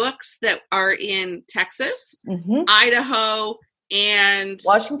books that are in Texas, Idaho, and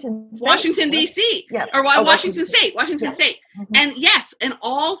Washington D.C. or Washington State. And yes, and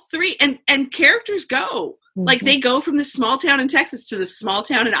all 3 and characters go like they go from the small town in Texas to the small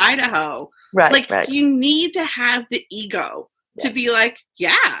town in Idaho. Right. You need to have the ego to be like,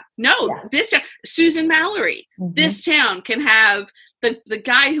 this town, Susan Mallory, this town can have the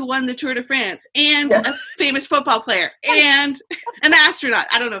guy who won the Tour de France and a famous football player and an astronaut.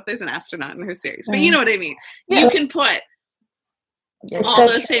 I don't know if there's an astronaut in her series, but you know what I mean. You can put all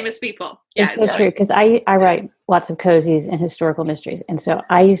those famous people. It's so true, because I write lots of cozies and historical mysteries, and so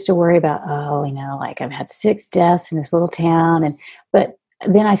I used to worry about like I've had 6 deaths in this little town, but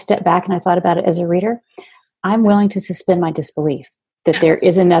then I stepped back and I thought about it as a reader. I'm willing to suspend my disbelief that there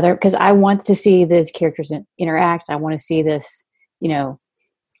is another, because I want to see these characters interact. I want to see this,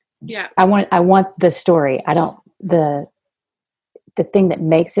 I want the story. I don't the thing that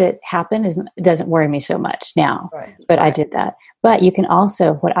makes it happen doesn't worry me so much now. But I did that. But you can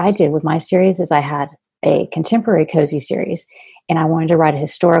also, what I did with my series is I had a contemporary cozy series, and I wanted to write a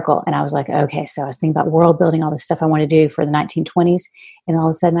historical. And I was like, okay, so I was thinking about world building, all this stuff I want to do for the 1920s. And all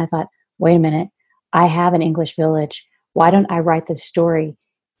of a sudden I thought, wait a minute, I have an English village. Why don't I write this story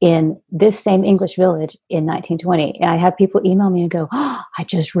in this same English village in 1920? And I have people email me and go, I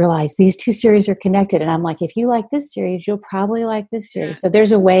just realized these 2 series are connected. And I'm like, if you like this series, you'll probably like this series. So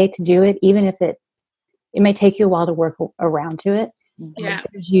there's a way to do it, even if it may take you a while to work around to it. But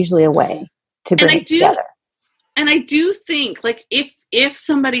there's usually a way to bring it together. And I do think, like, if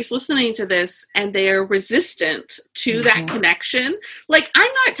somebody's listening to this and they're resistant to that connection, like,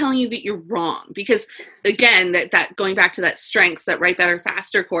 I'm not telling you that you're wrong, because again, that going back to that strengths, that Write Better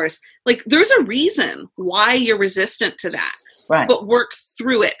Faster course, like, there's a reason why you're resistant to that. Right. But work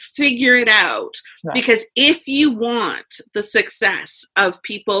through it, figure it out. Right. Because if you want the success of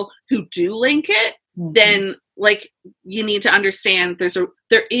people who do link it, then, like, you need to understand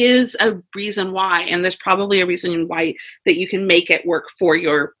there is a reason why, and there's probably a reason why that you can make it work for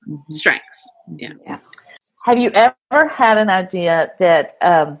your strengths. Yeah. Have you ever had an idea that,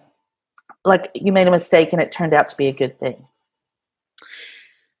 like, you made a mistake and it turned out to be a good thing?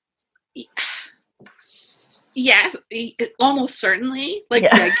 Yes, almost certainly, like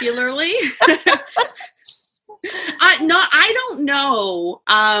regularly. I don't know.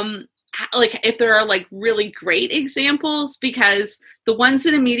 Like if there are like really great examples, because the ones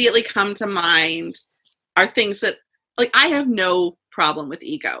that immediately come to mind are things that, like, I have no problem with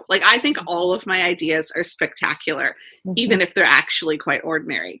ego. Like, I think all of my ideas are spectacular, even if they're actually quite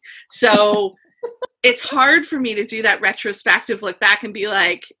ordinary. So it's hard for me to do that retrospective look back and be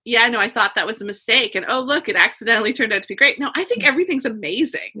like, yeah, no, I thought that was a mistake. And, oh, look, it accidentally turned out to be great. No, I think everything's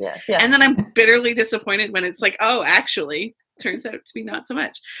amazing. Yeah. And then I'm bitterly disappointed when it's like, oh, actually, turns out to be not so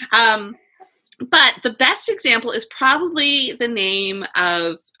much. But the best example is probably the name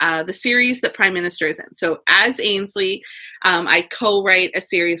of the series that Prime Minister is in. So as Ainsley, I co-write a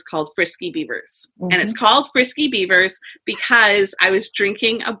series called Frisky Beavers. And it's called Frisky Beavers because I was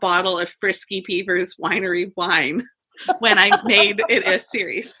drinking a bottle of Frisky Beavers winery wine when I made it a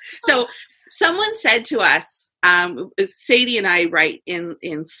series. So someone said to us, Sadie and I write in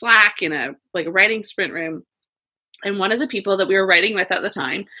Slack in a writing sprint room. And one of the people that we were writing with at the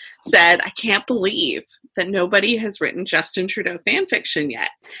time said, I can't believe that nobody has written Justin Trudeau fan fiction yet.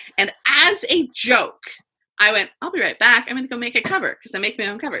 And as a joke, I went, I'll be right back. I'm going to go make a cover because I make my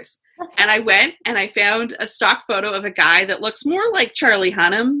own covers. And I went and I found a stock photo of a guy that looks more like Charlie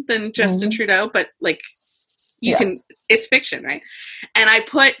Hunnam than Justin Trudeau, but like it's fiction, right? And I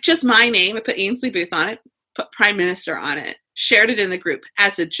put just my name. I put Ainsley Booth on it, put Prime Minister on it, shared it in the group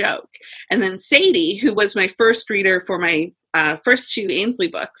as a joke. And then Sadie, who was my first reader for my first 2 Ainsley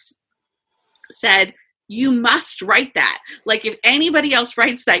books, said, you must write that. Like, if anybody else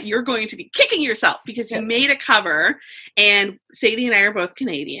writes that, you're going to be kicking yourself because you made a cover. And Sadie and I are both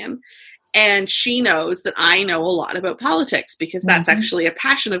Canadian. And she knows that I know a lot about politics because that's actually a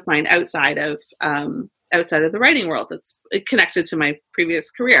passion of mine outside of the writing world. That's connected to my previous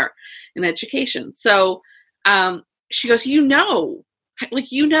career in education. So, she goes, you know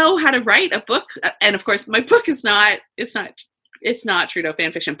how to write a book. And of course my book is it's not Trudeau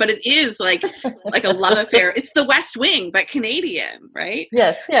fan fiction, but it is like a love affair. It's the West Wing, but Canadian, right?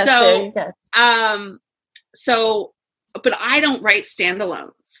 Yes. So, but I don't write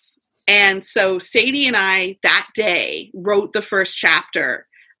standalones. And so Sadie and I that day wrote the first chapter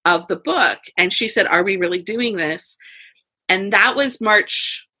of the book. And she said, are we really doing this? And that was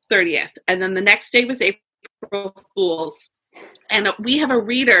March 30th. And then the next day was April Fools. And we have a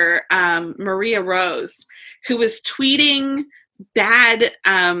reader, Maria Rose, who was tweeting bad,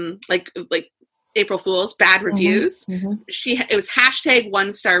 like April Fools, bad reviews. It was hashtag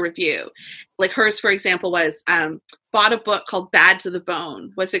 1-star review. Like hers, for example, was bought a book called Bad to the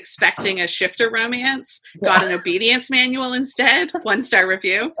Bone, was expecting a shifter romance, got an obedience manual instead, 1-star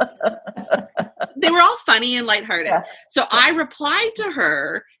review. They were all funny and lighthearted. Yeah. So I replied to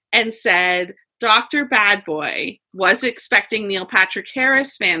her and said, Dr. Bad Boy was expecting Neil Patrick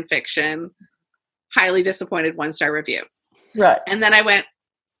Harris fan fiction, highly disappointed, 1-star review. Right. And then I went,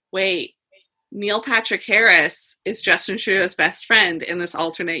 wait, Neil Patrick Harris is Justin Trudeau's best friend in this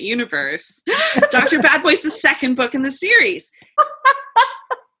alternate universe. Dr. Bad Boy's the second book in the series.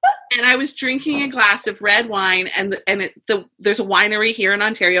 And I was drinking a glass of red wine, and there's a winery here in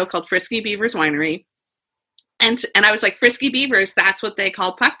Ontario called Frisky Beavers Winery. And I was like, Frisky Beavers, that's what they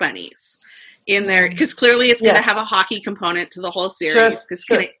call puck bunnies in there, because clearly it's going to have a hockey component to the whole series.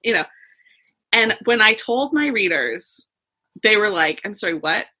 Sure. You know, and when I told my readers, they were like, I'm sorry,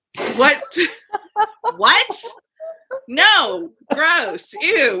 what? What? No, gross.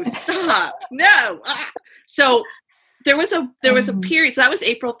 Ew, stop. No. So there was a period. So that was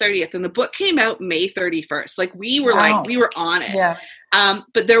April 30th, and the book came out May 31st. Like we were on it. Yeah.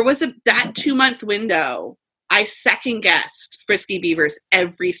 But there was that 2-month window. I second guessed Frisky Beavers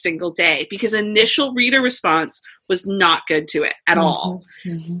every single day because initial reader response was not good to it at all.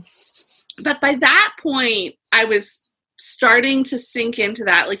 But by that point, I was starting to sink into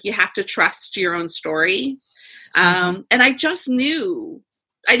that, like, you have to trust your own story. And I just knew,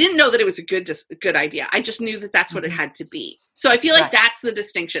 I didn't know that it was a good idea. I just knew that that's what it had to be. So I feel like that's the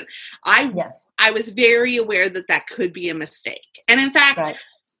distinction. I was very aware that could be a mistake. And in fact,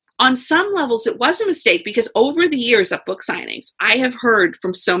 on some levels, it was a mistake because over the years at book signings, I have heard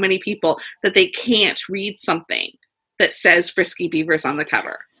from so many people that they can't read something that says Frisky Beavers on the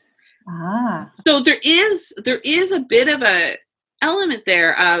cover. So there is a bit of a element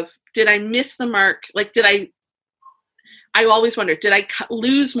there of, did I miss the mark? Like, I always wonder, did I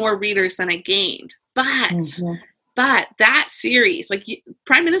lose more readers than I gained? But that series, like,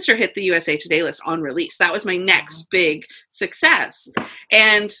 Prime Minister hit the USA Today list on release. That was my next big success.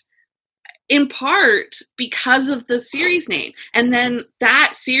 And in part because of the series name. And then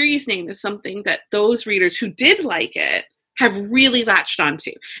that series name is something that those readers who did like it have really latched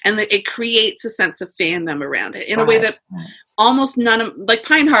onto. And that it creates a sense of fandom around it in a way that almost none of, like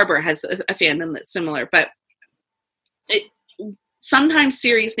Pine Harbor has a fandom that's similar, but sometimes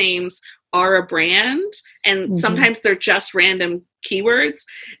series names are a brand, and sometimes they're just random keywords.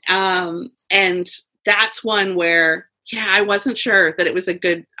 And that's one where, I wasn't sure that it was a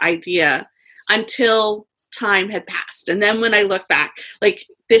good idea until time had passed. And then when I look back, like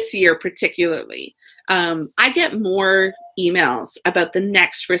this year particularly, I get more emails about the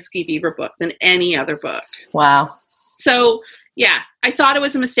next Frisky Beaver book than any other book. Wow. So, yeah, I thought it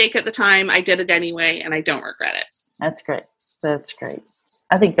was a mistake at the time. I did it anyway, and I don't regret it. That's great. That's great.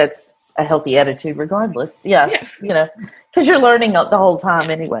 I think that's a healthy attitude regardless. Yeah. Because you're learning the whole time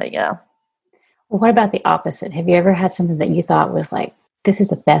anyway. Yeah. Well, what about the opposite? Have you ever had something that you thought was like, this is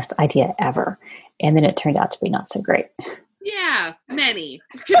the best idea ever, and then it turned out to be not so great? Yeah, many.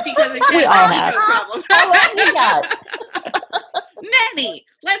 Because again, we all have. Problem. How long you got? Many.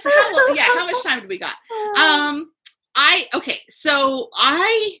 How much time do we got?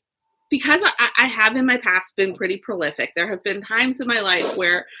 Because I have in my past been pretty prolific. There have been times in my life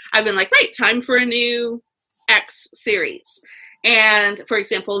where I've been like, right, time for a new X series. And for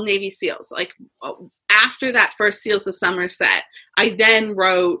example, Navy SEALs, like after that first SEALs of Somerset, I've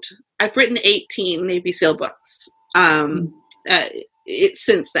written 18 Navy SEAL books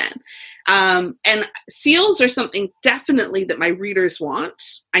since then. And SEALs are something definitely that my readers want.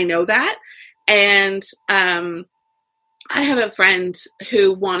 I know that. And I have a friend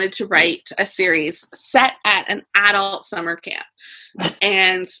who wanted to write a series set at an adult summer camp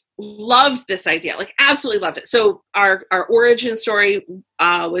and loved this idea, like absolutely loved it. So our origin story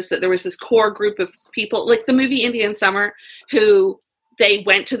was that there was this core group of people, like the movie Indian Summer, who they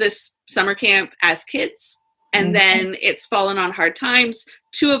went to this summer camp as kids, and then it's fallen on hard times.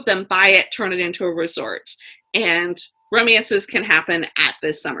 Two of them buy it, turn it into a resort, and romances can happen at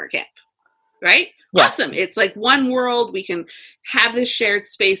this summer camp, right? Yeah. Awesome. It's like one world. We can have this shared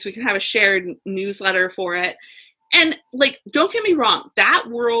space. We can have a shared newsletter for it. And like, don't get me wrong, that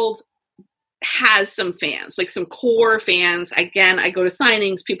world has some fans, like some core fans. Again, I go to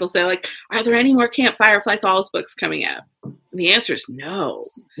signings. People say like, are there any more Camp Firefly Falls books coming out? And the answer is no.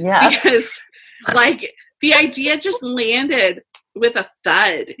 Yeah. Because like the idea just landed with a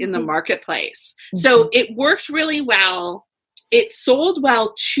thud in the marketplace. So it worked really well. It sold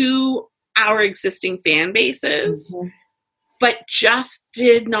well to our existing fan bases, but just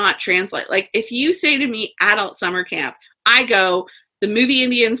did not translate. Like if you say to me adult summer camp, I go the movie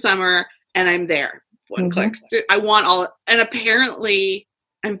Indian Summer and I'm there. One click. I want all, and apparently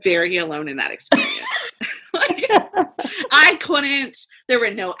I'm very alone in that experience. I couldn't, there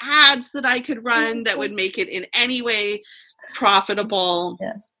were no ads that I could run that would make it in any way profitable.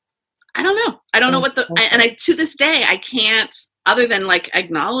 Yes. I don't know. I don't know what to this day, I can't, other than like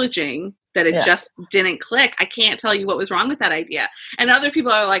acknowledging that it just didn't click. I can't tell you what was wrong with that idea. And other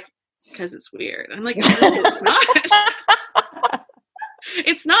people are like, because it's weird. I'm like, no, it's not.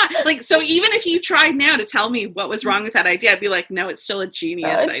 It's not. Like, so even if you tried now to tell me what was wrong with that idea, I'd be like, no, it's still a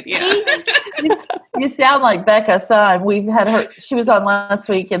genius idea. You sound like Becca Syme. We've had her, she was on last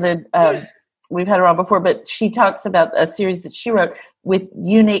week, and then we've had her on before, but she talks about a series that she wrote with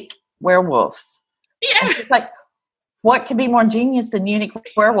unique werewolves. Yeah. And it's like, what could be more genius than unique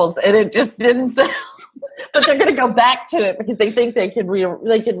werewolves? And it just didn't sound. But they're going to go back to it because they think they can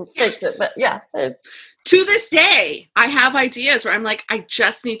fix it. But yeah, to this day, I have ideas where I'm like, I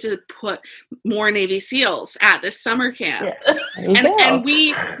just need to put more Navy SEALs at this summer camp. Yeah. And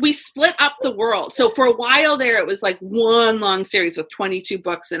we split up the world. So for a while there, it was like one long series with 22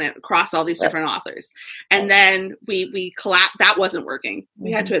 books in it across all these different authors. And then we collapsed. That wasn't working.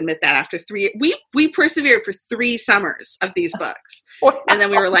 We had to admit that after 3 we persevered for 3 summers of these books. And then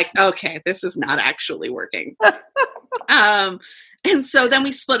we were like, okay, this is not actually working. And so then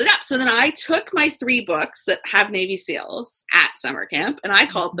we split it up. So then I took my 3 books that have Navy SEALs at summer camp, and I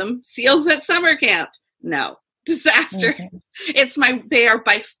called them SEALs at Summer Camp. No, disaster. They are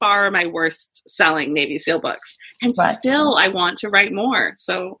by far my worst selling Navy SEAL books. And still I want to write more.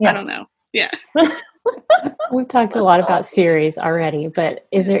 So I don't know. Yeah. We've talked a lot about series already, but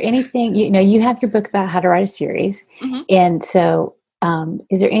is there anything, you have your book about how to write a series. And so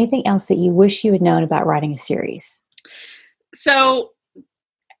is there anything else that you wish you had known about writing a series? So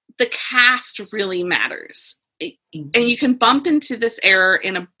the cast really matters. And you can bump into this error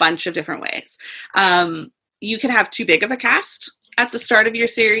in a bunch of different ways. You could have too big of a cast at the start of your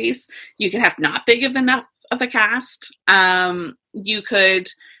series. You could have not big of enough of a cast. You could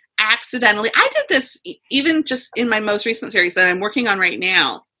accidentally, I did this even just in my most recent series that I'm working on right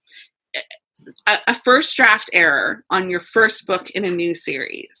now. A first draft error on your first book in a new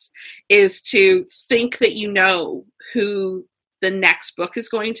series is to think that you know who the next book is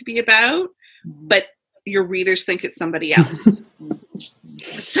going to be about, but your readers think it's somebody else.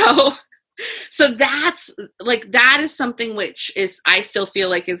 So that's like, that is something which is, I still feel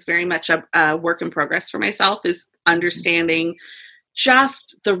like is very much a work in progress for myself, is understanding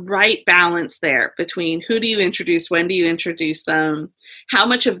just the right balance there between who do you introduce, when do you introduce them, how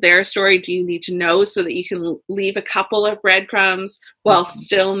much of their story do you need to know so that you can leave a couple of breadcrumbs while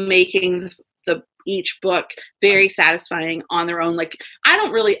still making the each book very satisfying on their own. Like, I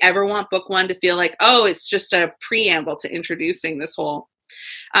don't really ever want book one to feel like, oh, it's just a preamble to introducing this whole.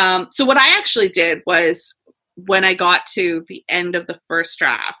 So what I actually did was, when I got to the end of the first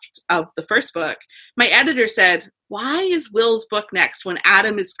draft of the first book, my editor said, why is Will's book next when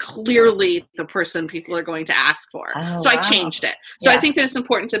Adam is clearly the person people are going to ask for? So I changed it. So I think that it's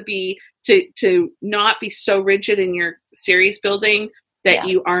important to not be so rigid in your series building that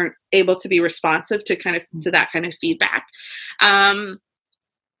you aren't able to be responsive to to that kind of feedback.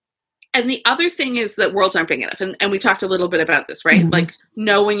 And the other thing is that worlds aren't big enough. And we talked a little bit about this, right? Mm-hmm. Like,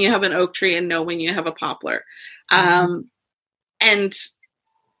 know when you have an oak tree and know when you have a poplar. And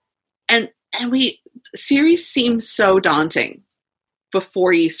series seem so daunting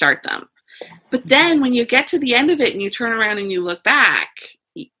before you start them. But then when you get to the end of it and you turn around and you look back,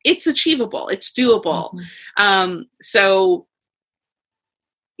 it's achievable. It's doable. Mm-hmm. So,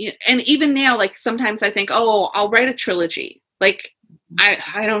 and even now, like, sometimes I think, oh, I'll write a trilogy. Like,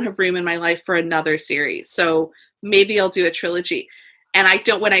 I don't have room in my life for another series, so maybe I'll do a trilogy. And I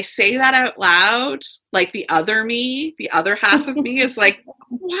don't, when I say that out loud, like, the other me, the other half of me is like,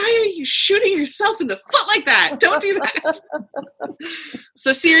 why are you shooting yourself in the foot like that? Don't do that.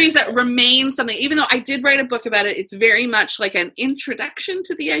 So series that remain something, even though I did write a book about it, it's very much like an introduction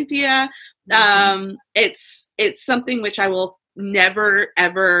to the idea. Mm-hmm. It's something which I will never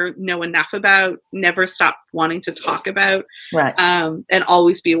ever know enough about, never stop wanting to talk about, right? And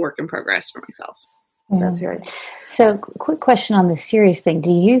always be a work in progress for myself. That's right. So, quick question on the series thing: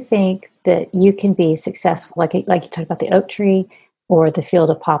 do you think that you can be successful, like you talked about the oak tree or the field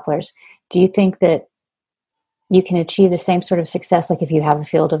of poplars? Do you think that you can achieve the same sort of success, like if you have a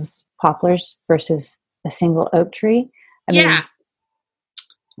field of poplars versus a single oak tree? I mean,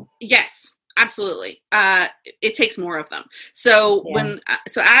 yes. Absolutely. It takes more of them. So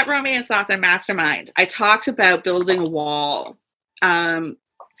so at Romance Author Mastermind, I talked about building a wall.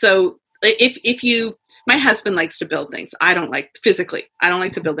 So if you, my husband likes to build things. I don't like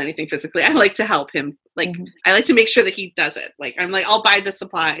to build anything physically. I like to help him. Like, mm-hmm. I like to make sure that he does it. Like, I'm like, I'll buy the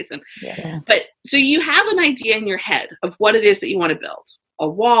supplies. But so you have an idea in your head of what it is that you want to build, a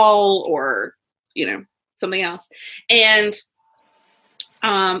wall or, something else. And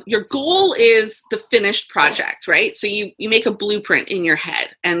your goal is the finished project, right? So you make a blueprint in your head.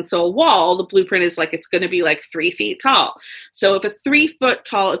 And so a wall, the blueprint is like, it's going to be like 3 feet tall. So if if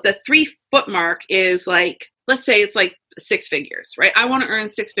the 3 foot mark is like, let's say it's like 6 figures, right? I want to earn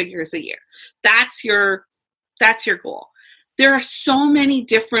 6 figures a year. That's your goal. There are so many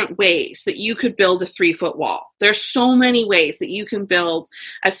different ways that you could build a 3 foot wall. There's so many ways that you can build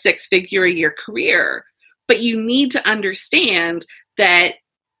a 6 figure a year career, but you need to understand that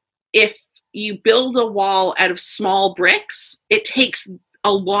if you build a wall out of small bricks, it takes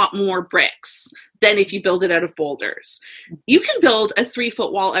a lot more bricks than if you build it out of boulders. You can build a 3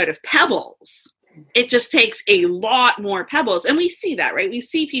 foot wall out of pebbles. It just takes a lot more pebbles. And we see that, right? We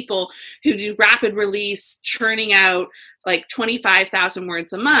see people who do rapid release, churning out like 25,000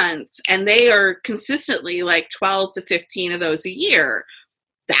 words a month, and they are consistently like 12 to 15 of those a year.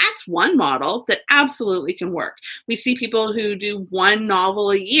 That's one model that absolutely can work. We see people who do 1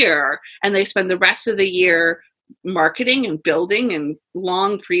 novel a year and they spend the rest of the year marketing and building and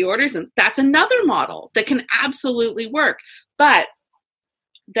long pre-orders. And that's another model that can absolutely work. But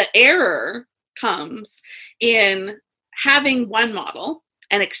the error comes in having one model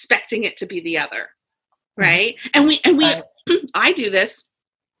and expecting it to be the other. Right. And we, I do this.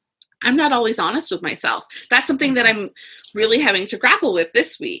 I'm not always honest with myself. That's something that I'm really having to grapple with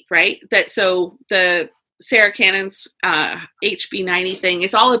this week, right? So the Sarah Cannon's HB90 thing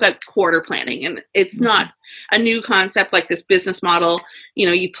is all about quarter planning, and it's not a new concept like this business model.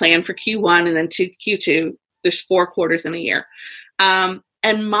 You plan for Q1 and then to Q2. There's 4 quarters in a year, and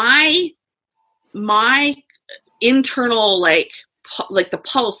my internal like the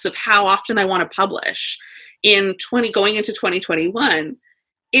pulse of how often I want to publish going into 2021.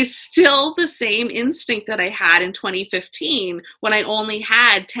 is still the same instinct that I had in 2015 when I only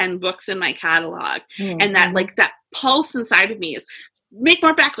had 10 books in my catalog. And that like that pulse inside of me is make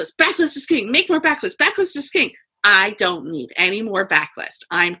more backlist. Backlist is king. Make more backlist. Backlist is king. I don't need any more backlist.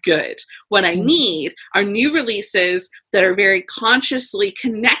 I'm good. What I need are new releases that are very consciously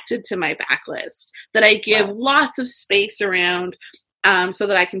connected to my backlist, that I give lots of space around, so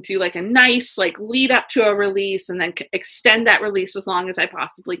that I can do like a nice like lead up to a release and then extend that release as long as I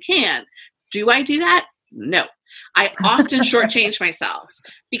possibly can. Do I do that? No. I often shortchange myself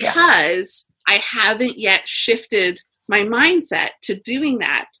because I haven't yet shifted my mindset to doing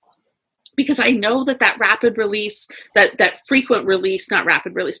that. Because I know that rapid release, that frequent release, not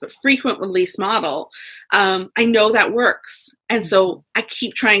rapid release, but frequent release model, I know that works. And so I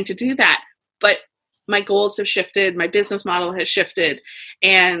keep trying to do that. But my goals have shifted, my business model has shifted.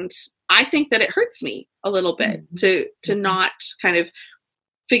 And I think that it hurts me a little bit to not kind of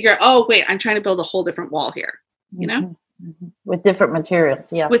figure, oh, wait, I'm trying to build a whole different wall here, you know? With different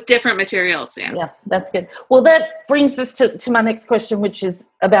materials, With different materials, Yeah, that's good. Well, that brings us to my next question, which is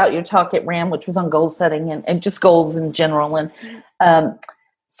about your talk at RAM, which was on goal setting and just goals in general. And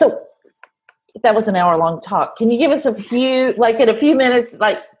so that was an hour-long talk. Can you give us a few minutes,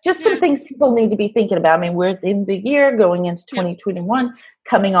 like just some things people need to be thinking about? I mean, we're at the end of the year, going into 2021,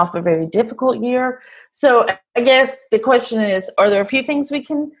 coming off a very difficult year. So I guess the question is, are there a few things we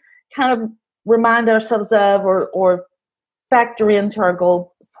can kind of remind ourselves of or factor into our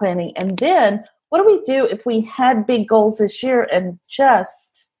goal planning? And then what do we do if we had big goals this year and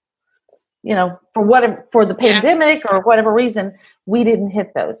just, for the pandemic or whatever reason, we didn't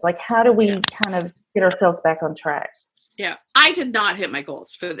hit those? Like, how do we kind of get ourselves back on track? Yeah, I did not hit my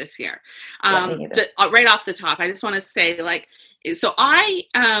goals for this year. Right off the top, I just want to say, so I,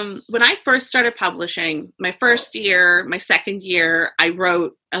 when I first started publishing, my first year, my second year, I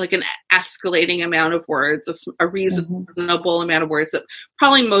wrote like an escalating amount of words, a reasonable amount of words that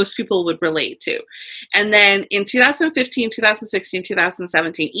probably most people would relate to. And then in 2015, 2016,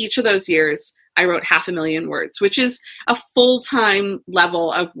 2017, each of those years, I wrote 500,000 words, which is a full-time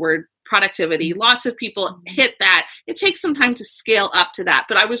level of word productivity. Lots of people hit that. It takes some time to scale up to that,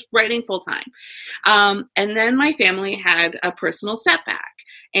 but I was writing full time. And then my family had a personal setback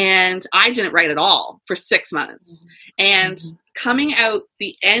and I didn't write at all for 6 months. And coming out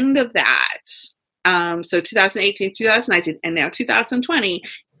the end of that, so 2018, 2019, and now 2020,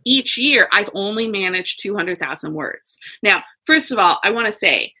 each year I've only managed 200,000 words. Now, first of all, I want to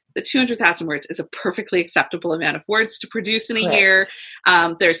say, the 200,000 words is a perfectly acceptable amount of words to produce in a year.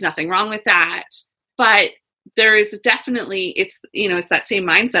 There's nothing wrong with that. But there is definitely, it's that same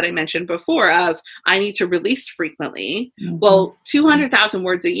mindset I mentioned before of I need to release frequently. Well, 200,000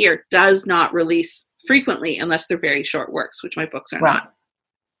 words a year does not release frequently unless they're very short works, which my books are not.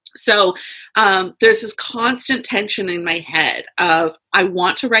 So there's this constant tension in my head of I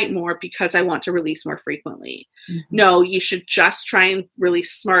want to write more because I want to release more frequently. No, you should just try and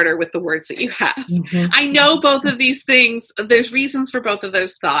release smarter with the words that you have. I know both of these things. There's reasons for both of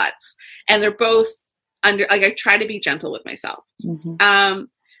those thoughts, and they're both I try to be gentle with myself.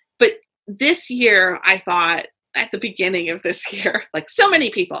 But this year, I thought at the beginning of this year, like so many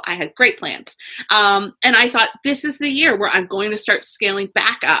people, I had great plans. And I thought this is the year where I'm going to start scaling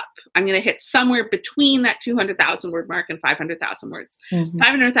back up. I'm going to hit somewhere between that 200,000 word mark and 500,000 words.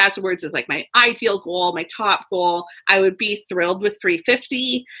 500,000 words is like my ideal goal, my top goal. I would be thrilled with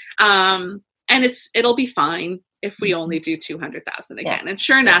 350. And it'll be fine if we only do 200,000 again. And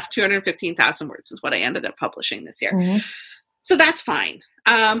sure enough, 215,000 words is what I ended up publishing this year. So that's fine.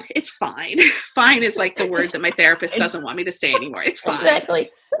 It's fine. Fine is like the word that my therapist doesn't want me to say anymore. It's fine.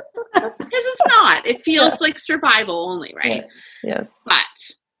 Exactly. Because it's not. It feels like survival only, right? Yes. But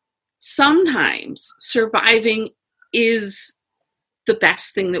sometimes surviving is the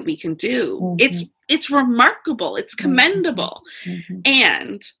best thing that we can do. It's remarkable. It's commendable.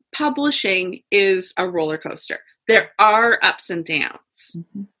 And publishing is a roller coaster. There are ups and downs.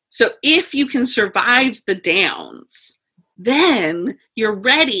 So if you can survive the downs, then you're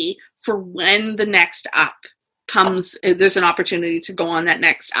ready for when the next up comes. There's an opportunity to go on that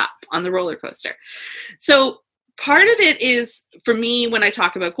next up on the roller coaster. So part of it is, for me, when I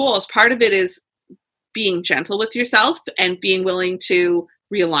talk about goals, part of it is being gentle with yourself and being willing to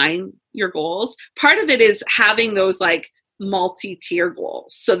realign your goals. Part of it is having those like multi-tier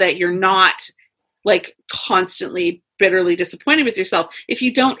goals so that you're not like constantly bitterly disappointed with yourself if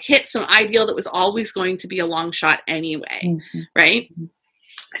you don't hit some ideal that was always going to be a long shot anyway, right?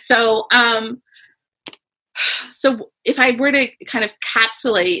 So if I were to kind of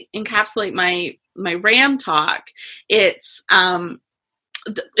encapsulate my RAM talk, it's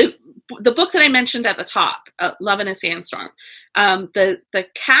the book that I mentioned at the top, Love in a Sandstorm, the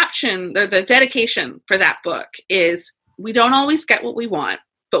caption or the dedication for that book is, we don't always get what we want,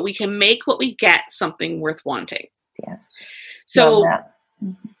 but we can make what we get something worth wanting. Yes. So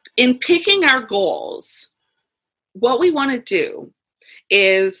in picking our goals, what we want to do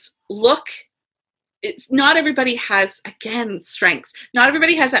is look. It's not everybody has, again, strengths. Not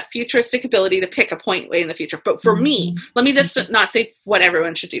everybody has that futuristic ability to pick a point way in the future. But for me, let me just not say what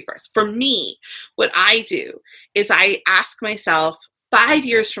everyone should do first. For me, what I do is I ask myself, 5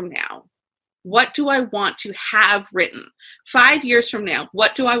 years from now, what do I want to have written? 5 years from now,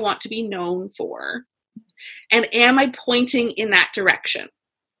 what do I want to be known for? And am I pointing in that direction?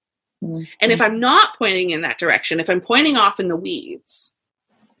 And if I'm not pointing in that direction, if I'm pointing off in the weeds,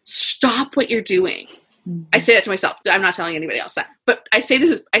 stop what you're doing. I say that to myself. I'm not telling anybody else that. But I say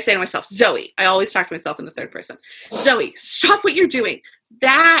to myself, Zoe, I always talk to myself in the third person. Zoe, stop what you're doing.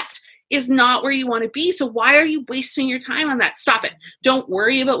 That is not where you want to be. So why are you wasting your time on that? Stop it. Don't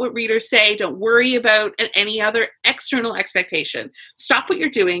worry about what readers say. Don't worry about any other external expectation. Stop what you're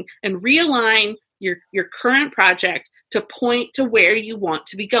doing and realign your current project to point to where you want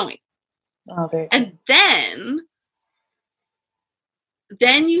to be going. And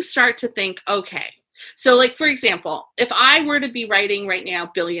then you start to think, okay, so like, for example, if I were to be writing right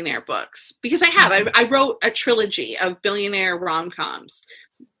now billionaire books, because I wrote a trilogy of billionaire rom-coms,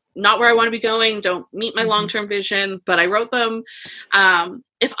 not where I want to be going, don't meet my long-term vision, but I wrote them.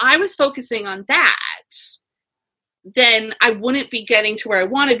 If I was focusing on that, then I wouldn't be getting to where I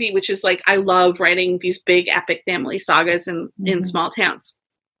want to be, which is like, I love writing these big epic family sagas in small towns.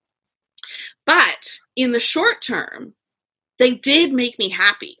 But in the short term, they did make me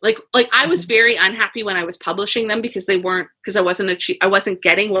happy. Like I was very unhappy when I was publishing them because I wasn't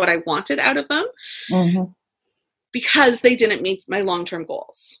getting what I wanted out of them because they didn't meet my long-term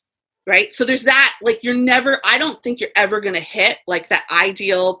goals. Right. So there's that, like, I don't think you're ever going to hit like that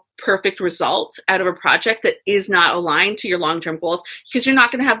ideal, perfect result out of a project that is not aligned to your long-term goals, because you're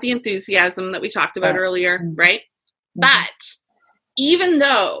not going to have the enthusiasm that we talked about earlier. Right. But even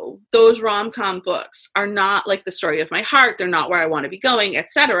though those rom-com books are not like the story of my heart, they're not where I want to be going,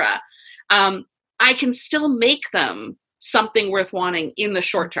 etc., I can still make them something worth wanting in the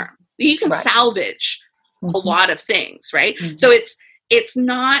short term. You can salvage a lot of things, right? So it's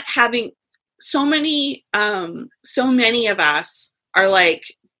not having so many of us are like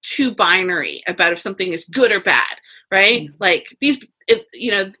too binary about if something is good or bad, right? Like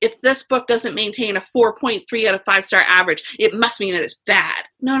if this book doesn't maintain a 4.3 out of 5-star average, it must mean that it's bad.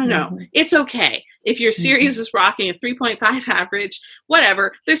 No. It's okay. If your series is rocking a 3.5 average,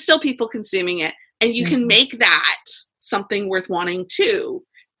 whatever, there's still people consuming it. And you can make that something worth wanting too,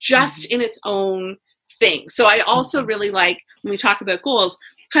 just in its own thing. So I also really like, when we talk about goals,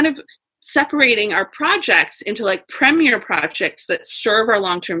 kind of separating our projects into like premier projects that serve our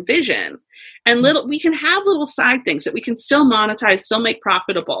long-term vision, and we can have little side things that we can still monetize, still make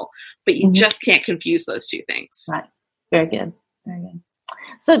profitable, but you just can't confuse those two things. Right. Very good.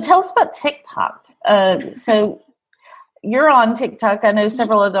 So tell us about TikTok. So you're on TikTok. I know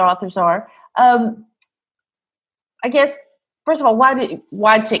several other authors are. I guess, first of all,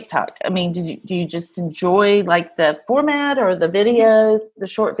 why TikTok? I mean, do you just enjoy like the format or the videos, the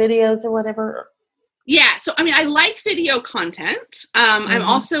short videos or whatever? Yeah. So, I mean, I like video content. I'm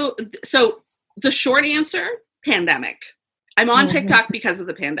also, so the short answer, pandemic. I'm on TikTok because of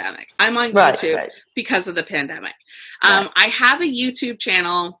the pandemic. I'm on YouTube because of the pandemic. I have a YouTube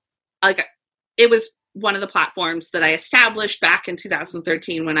channel. Like, it was one of the platforms that I established back in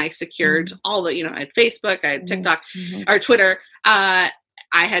 2013 when I secured all the, I had Facebook, I had TikTok or Twitter. I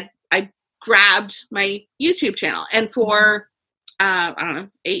grabbed my YouTube channel, and for, 8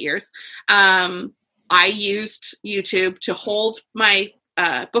 years, I used YouTube to hold my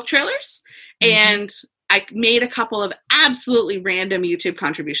book trailers, and I made a couple of absolutely random YouTube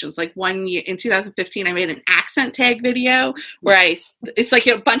contributions. Like one year in 2015, I made an accent tag video where it's like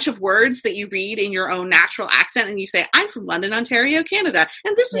a bunch of words that you read in your own natural accent, and you say, I'm from London, Ontario, Canada,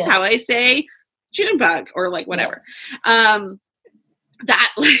 and this is how I say Junebug, or like whatever. That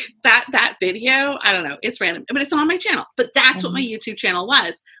video, I don't know, it's random, but it's on my channel. But that's what my YouTube channel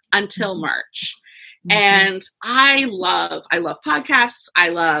was until March. And I love podcasts. I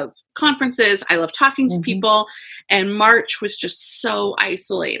love conferences. I love talking to people. And March was just so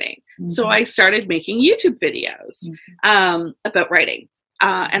isolating. So I started making YouTube videos about writing.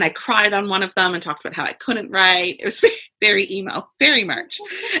 And I cried on one of them and talked about how I couldn't write. It was very, very emo, very March.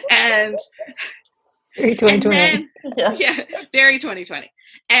 And very 2020. Very 2020.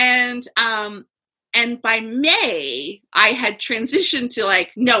 And And by May, I had transitioned to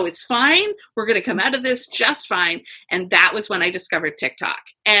like, no, it's fine. We're going to come out of this just fine. And that was when I discovered TikTok.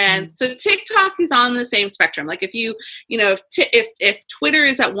 And so TikTok is on the same spectrum. Like if you, if Twitter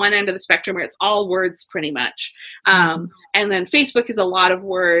is at one end of the spectrum where it's all words pretty much. And then Facebook is a lot of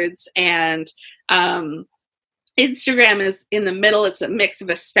words, and Instagram is in the middle. It's a mix of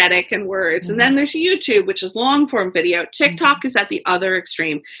aesthetic and words. And then there's YouTube, which is long form video. TikTok is at the other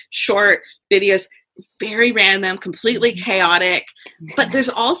extreme, short videos, very random, completely chaotic. But there's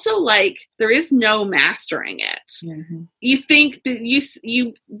also like, there is no mastering it. You think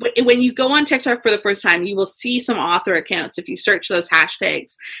you when you go on TikTok for the first time, you will see some author accounts if you search those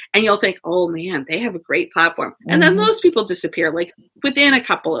hashtags, and you'll think, oh man, they have a great platform. And then those people disappear like within a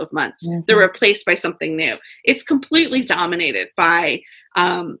couple of months. They're replaced by something new. It's completely dominated by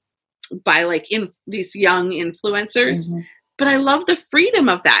like these young influencers. But I love the freedom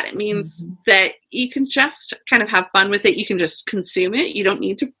of that. It means that you can just kind of have fun with it. You can just consume it. You don't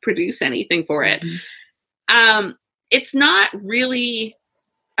need to produce anything for it. It's not really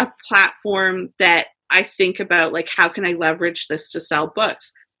a platform that I think about, like, how can I leverage this to sell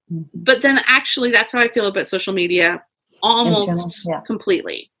books? But then actually that's how I feel about social media almost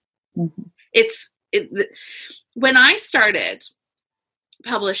completely. When I started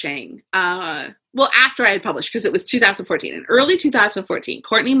publishing, after I had published, because it was 2014. In early 2014,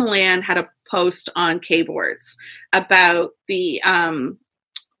 Courtney Milan had a post on Kboards about the,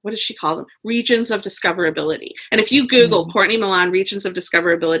 what does she call them? Regions of discoverability. And if you Google Courtney Milan, regions of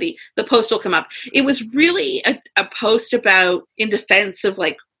discoverability, the post will come up. It was really a post about, in defense of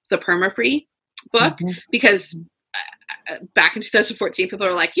like the perma-free book, because back in 2014, people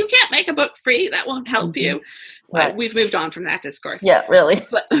are like, you can't make a book free. That won't help you. Right. We've moved on from that discourse. Yeah, really.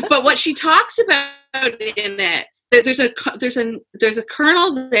 But what she talks about in it, there's a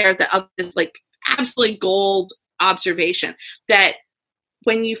kernel there that is like absolutely gold observation, that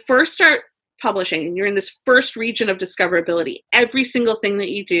when you first start publishing and you're in this first region of discoverability, every single thing that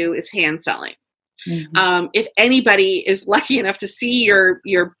you do is hand selling. If anybody is lucky enough to see your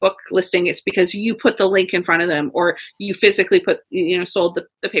book listing, it's because you put the link in front of them, or you physically sold the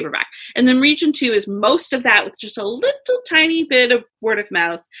paperback. And then region 2 is most of that with just a little tiny bit of word of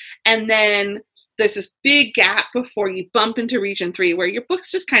mouth. And then there's this big gap before you bump into region 3, where your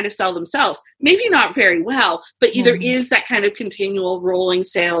books just kind of sell themselves. Maybe not very well, but there is that kind of continual rolling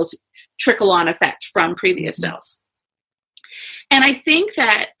sales trickle on effect from previous sales. And I think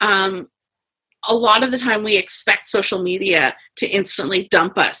that, a lot of the time we expect social media to instantly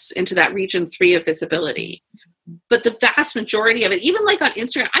dump us into that region 3 of visibility. But the vast majority of it, even like on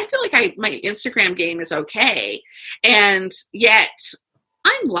Instagram, I feel like my Instagram game is okay. And yet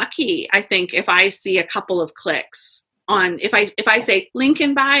I'm lucky, I think, if I see a couple of clicks on, if I say link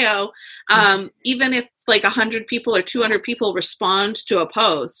in bio, even if like 100 people or 200 people respond to a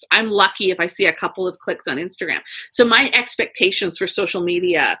post, I'm lucky if I see a couple of clicks on Instagram. So my expectations for social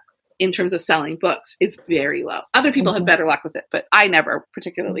media in terms of selling books is very low. Other people have better luck with it, but I never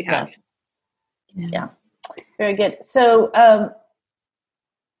particularly have. Yeah. Very good. So, I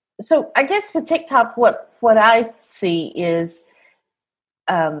guess with TikTok, what I see is,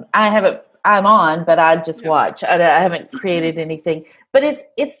 I'm on, but I just watch. I haven't created anything, but it's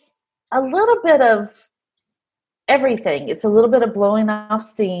a little bit of everything. It's a little bit of blowing off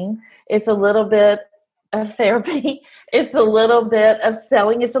steam. It's a little bit of therapy. It's a little bit of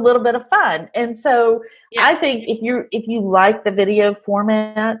selling. It's a little bit of fun. And so I think if you like the video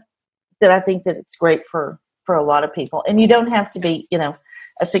format, that I think that it's great for a lot of people. And you don't have to be, a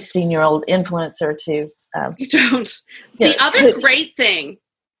 16-year-old influencer to. You don't. The other great thing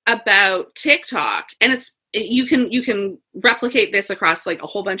about TikTok, and you can replicate this across like a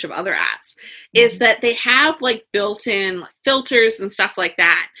whole bunch of other apps, is that they have like built-in like filters and stuff like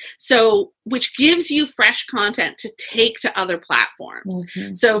that. So, which gives you fresh content to take to other platforms.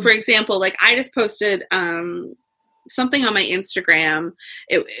 So for example, like I just posted something on my Instagram,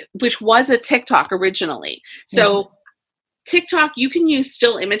 which was a TikTok originally. So TikTok, you can use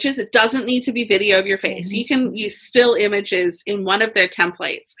still images. It doesn't need to be video of your face. You can use still images in one of their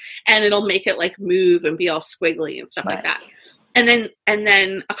templates, and it'll make it like move and be all squiggly and stuff like that. And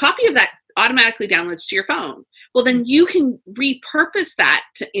then a copy of that automatically downloads to your phone. Well, then you can repurpose that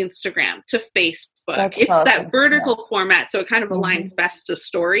to Instagram, to Facebook. It's awesome. That vertical format, so it kind of aligns best to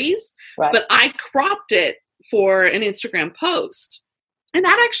stories. But I cropped it for an Instagram post. And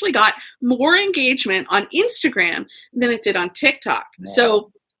that actually got more engagement on Instagram than it did on TikTok.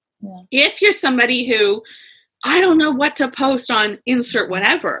 So if you're somebody who, I don't know what to post on insert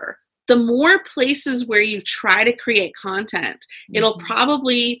whatever, the more places where you try to create content, it'll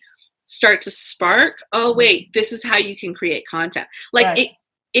probably start to spark, oh, wait, this is how you can create content. Like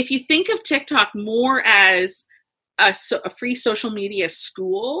if you think of TikTok more as a free social media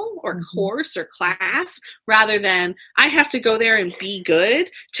school or course or class rather than I have to go there and be good.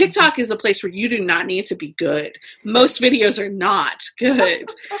 TikTok is a place where you do not need to be good. Most videos are not good.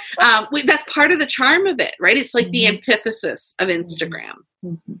 That's part of the charm of it, right? It's like the antithesis of Instagram.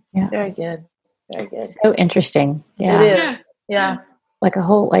 Yeah. Very good. Very good. So interesting. Yeah. It is. Yeah. Like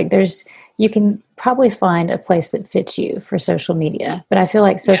you can probably find a place that fits you for social media, but I feel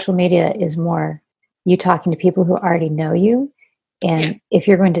like social media is more you talking to people who already know you. And if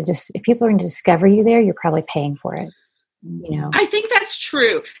people are going to discover you there, you're probably paying for it. I think that's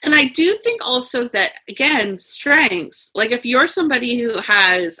true. And I do think also that, again, strengths, like if you're somebody who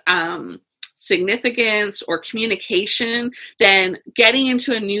has significance or communication, then getting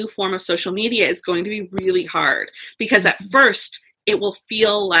into a new form of social media is going to be really hard because at first it will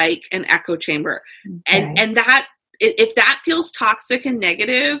feel like an echo chamber. Okay. And that, if that feels toxic and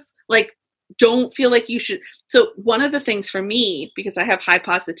negative, like, don't feel like you should. So one of the things for me, because I have high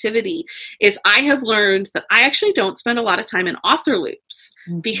positivity, is I have learned that I actually don't spend a lot of time in author loops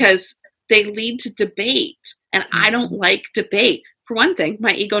because they lead to debate. And I don't like debate. For one thing,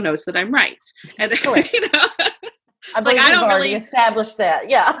 my ego knows that I'm right. And I believe we've already established that.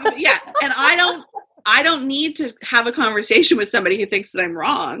 Yeah. Yeah. And I don't need to have a conversation with somebody who thinks that I'm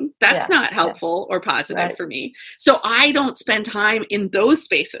wrong. That's not helpful or positive for me. So I don't spend time in those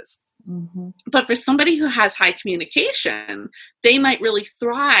spaces. But for somebody who has high communication, they might really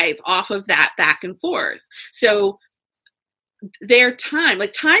thrive off of that back and forth. So their time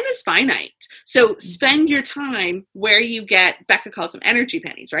is finite. So spend your time where you get, Becca calls them energy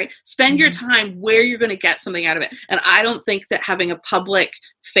pennies, right? Spend your time where you're going to get something out of it. And I don't think that having a public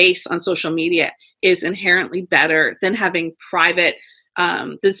face on social media is inherently better than having private,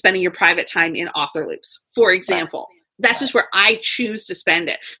 than spending your private time in author loops, for example. That's just where I choose to spend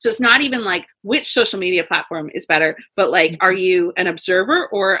it. So it's not even like which social media platform is better, but like, are you an observer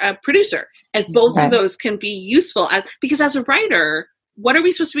or a producer? And both of those can be useful because as a writer, what are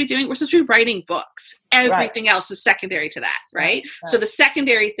we supposed to be doing? We're supposed to be writing books. Everything else is secondary to that, right? So the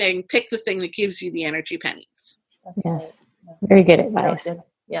secondary thing, pick the thing that gives you the energy pennies. Yes. Very good advice.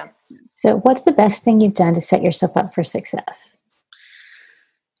 Yeah. So what's the best thing you've done to set yourself up for success?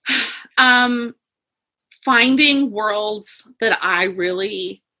 Finding worlds that I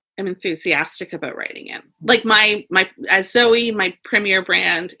really am enthusiastic about writing in. Like as Zoe, my premier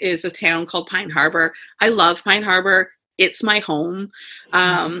brand is a town called Pine Harbor. I love Pine Harbor. It's my home.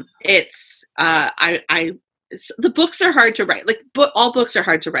 The books are hard to write. Like all books are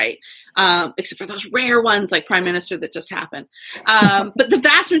hard to write, except for those rare ones like Prime Minister that just happened. But the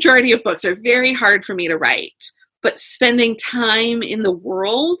vast majority of books are very hard for me to write. But spending time in the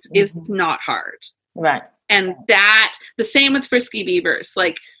world is not hard. Right. And that, the same with Frisky Beavers,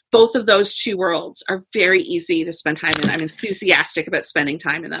 like both of those two worlds are very easy to spend time in. I'm enthusiastic about spending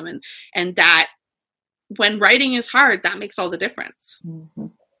time in them. And that when writing is hard, that makes all the difference.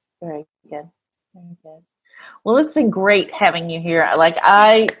 Very good. Very good. Well, it's been great having you here. Like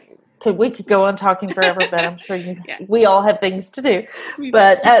we could go on talking forever, but I'm sure we all have things to do.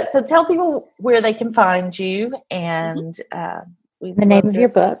 But so tell people where they can find you and the name of your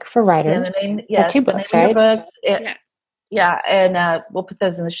book for writers. Yeah, two books, right? Books. And we'll put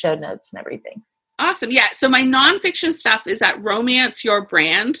those in the show notes and everything. Awesome. Yeah. So my nonfiction stuff is at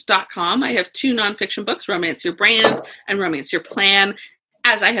romanceyourbrand.com. I have 2 nonfiction books, Romance Your Brand and Romance Your Plan.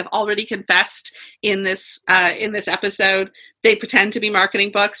 As I have already confessed in this episode, they pretend to be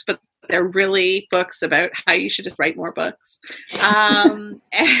marketing books, but they're really books about how you should just write more books.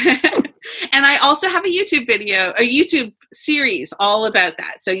 And I also have a YouTube series all about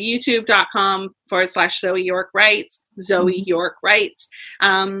that. So youtube.com/Zoe York Writes, Zoe York Writes.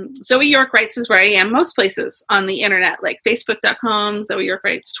 Zoe York Writes is where I am most places on the internet, like facebook.com, Zoe York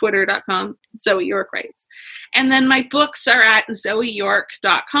Writes, twitter.com, Zoe York Writes. And then my books are at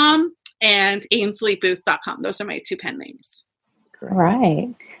zoeyork.com and ainsleybooth.com. Those are my 2 pen names. All right.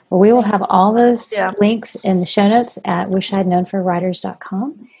 Well, we will have all those links in the show notes at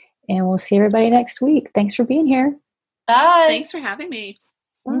wishidknownforwriters.com. And we'll see everybody next week. Thanks for being here. Bye. Thanks for having me.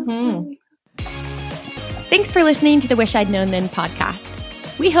 Thanks for listening to the Wish I'd Known Then podcast.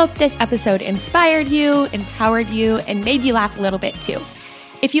 We hope this episode inspired you, empowered you, and made you laugh a little bit too.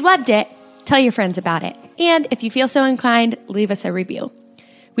 If you loved it, tell your friends about it. And if you feel so inclined, leave us a review.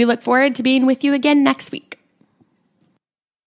 We look forward to being with you again next week.